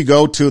 And then if you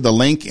go to the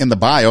link in the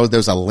bio,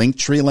 there's a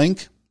Linktree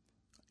link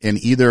in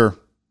either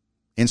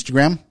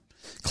Instagram.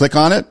 Click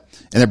on it,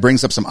 and it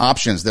brings up some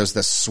options. There's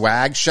the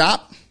swag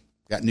shop.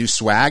 Got new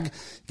swag.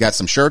 Got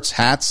some shirts,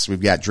 hats.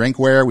 We've got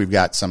drinkware. We've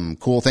got some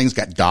cool things.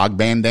 Got dog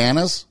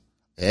bandanas.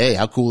 Hey,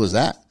 how cool is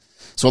that?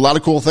 So a lot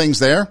of cool things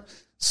there.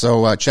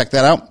 So check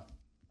that out.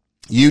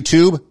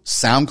 YouTube,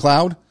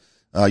 SoundCloud.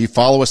 You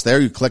follow us there.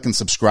 You click and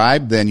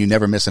subscribe. Then you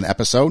never miss an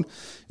episode.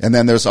 And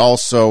then there's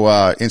also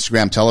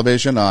Instagram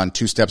television on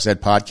 2 Steps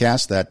Ahead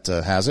podcast that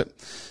has it.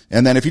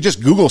 And then if you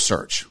just Google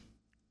search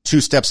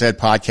 2 Steps Ahead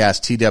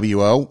podcast,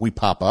 TWO, we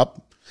pop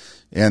up.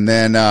 And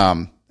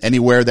then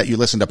anywhere that you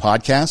listen to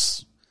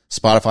podcasts,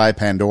 Spotify,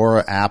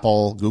 Pandora,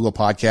 Apple, Google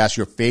Podcasts,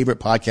 your favorite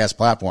podcast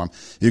platform,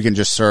 you can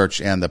just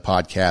search and the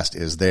podcast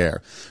is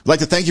there. I'd like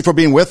to thank you for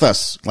being with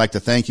us. I'd like to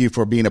thank you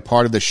for being a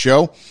part of the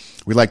show.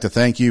 We'd like to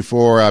thank you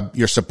for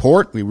your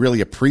support. We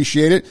really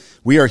appreciate it.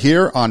 We are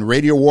here on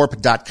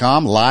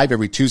RadioWarp.com live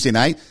every Tuesday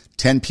night,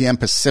 10 p.m.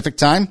 Pacific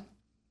time.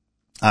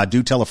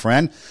 Do tell a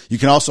friend. You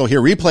can also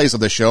hear replays of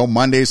the show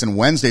Mondays and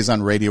Wednesdays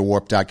on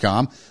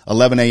RadioWarp.com,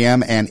 11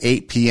 a.m. and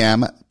 8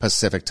 p.m.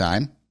 Pacific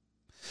time.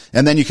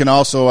 And then you can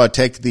also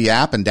take the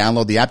app and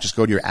download the app. Just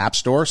go to your app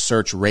store,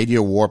 search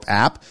Radio Warp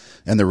app,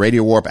 and the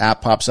Radio Warp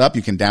app pops up.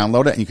 You can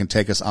download it, and you can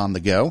take us on the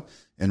go.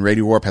 And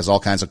Radio Warp has all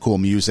kinds of cool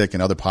music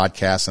and other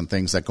podcasts and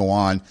things that go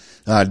on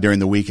during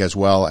the week, as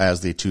well as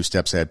the 2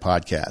 Steps Ahead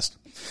podcast.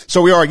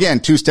 So we are,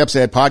 again, 2 Steps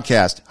Ahead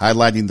podcast,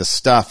 highlighting the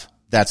stuff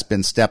that's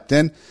been stepped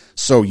in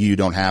so you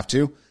don't have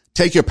to.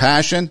 Take your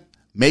passion,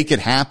 make it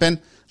happen,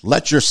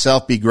 let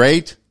yourself be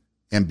great,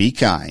 and be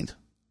kind.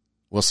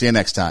 We'll see you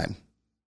next time.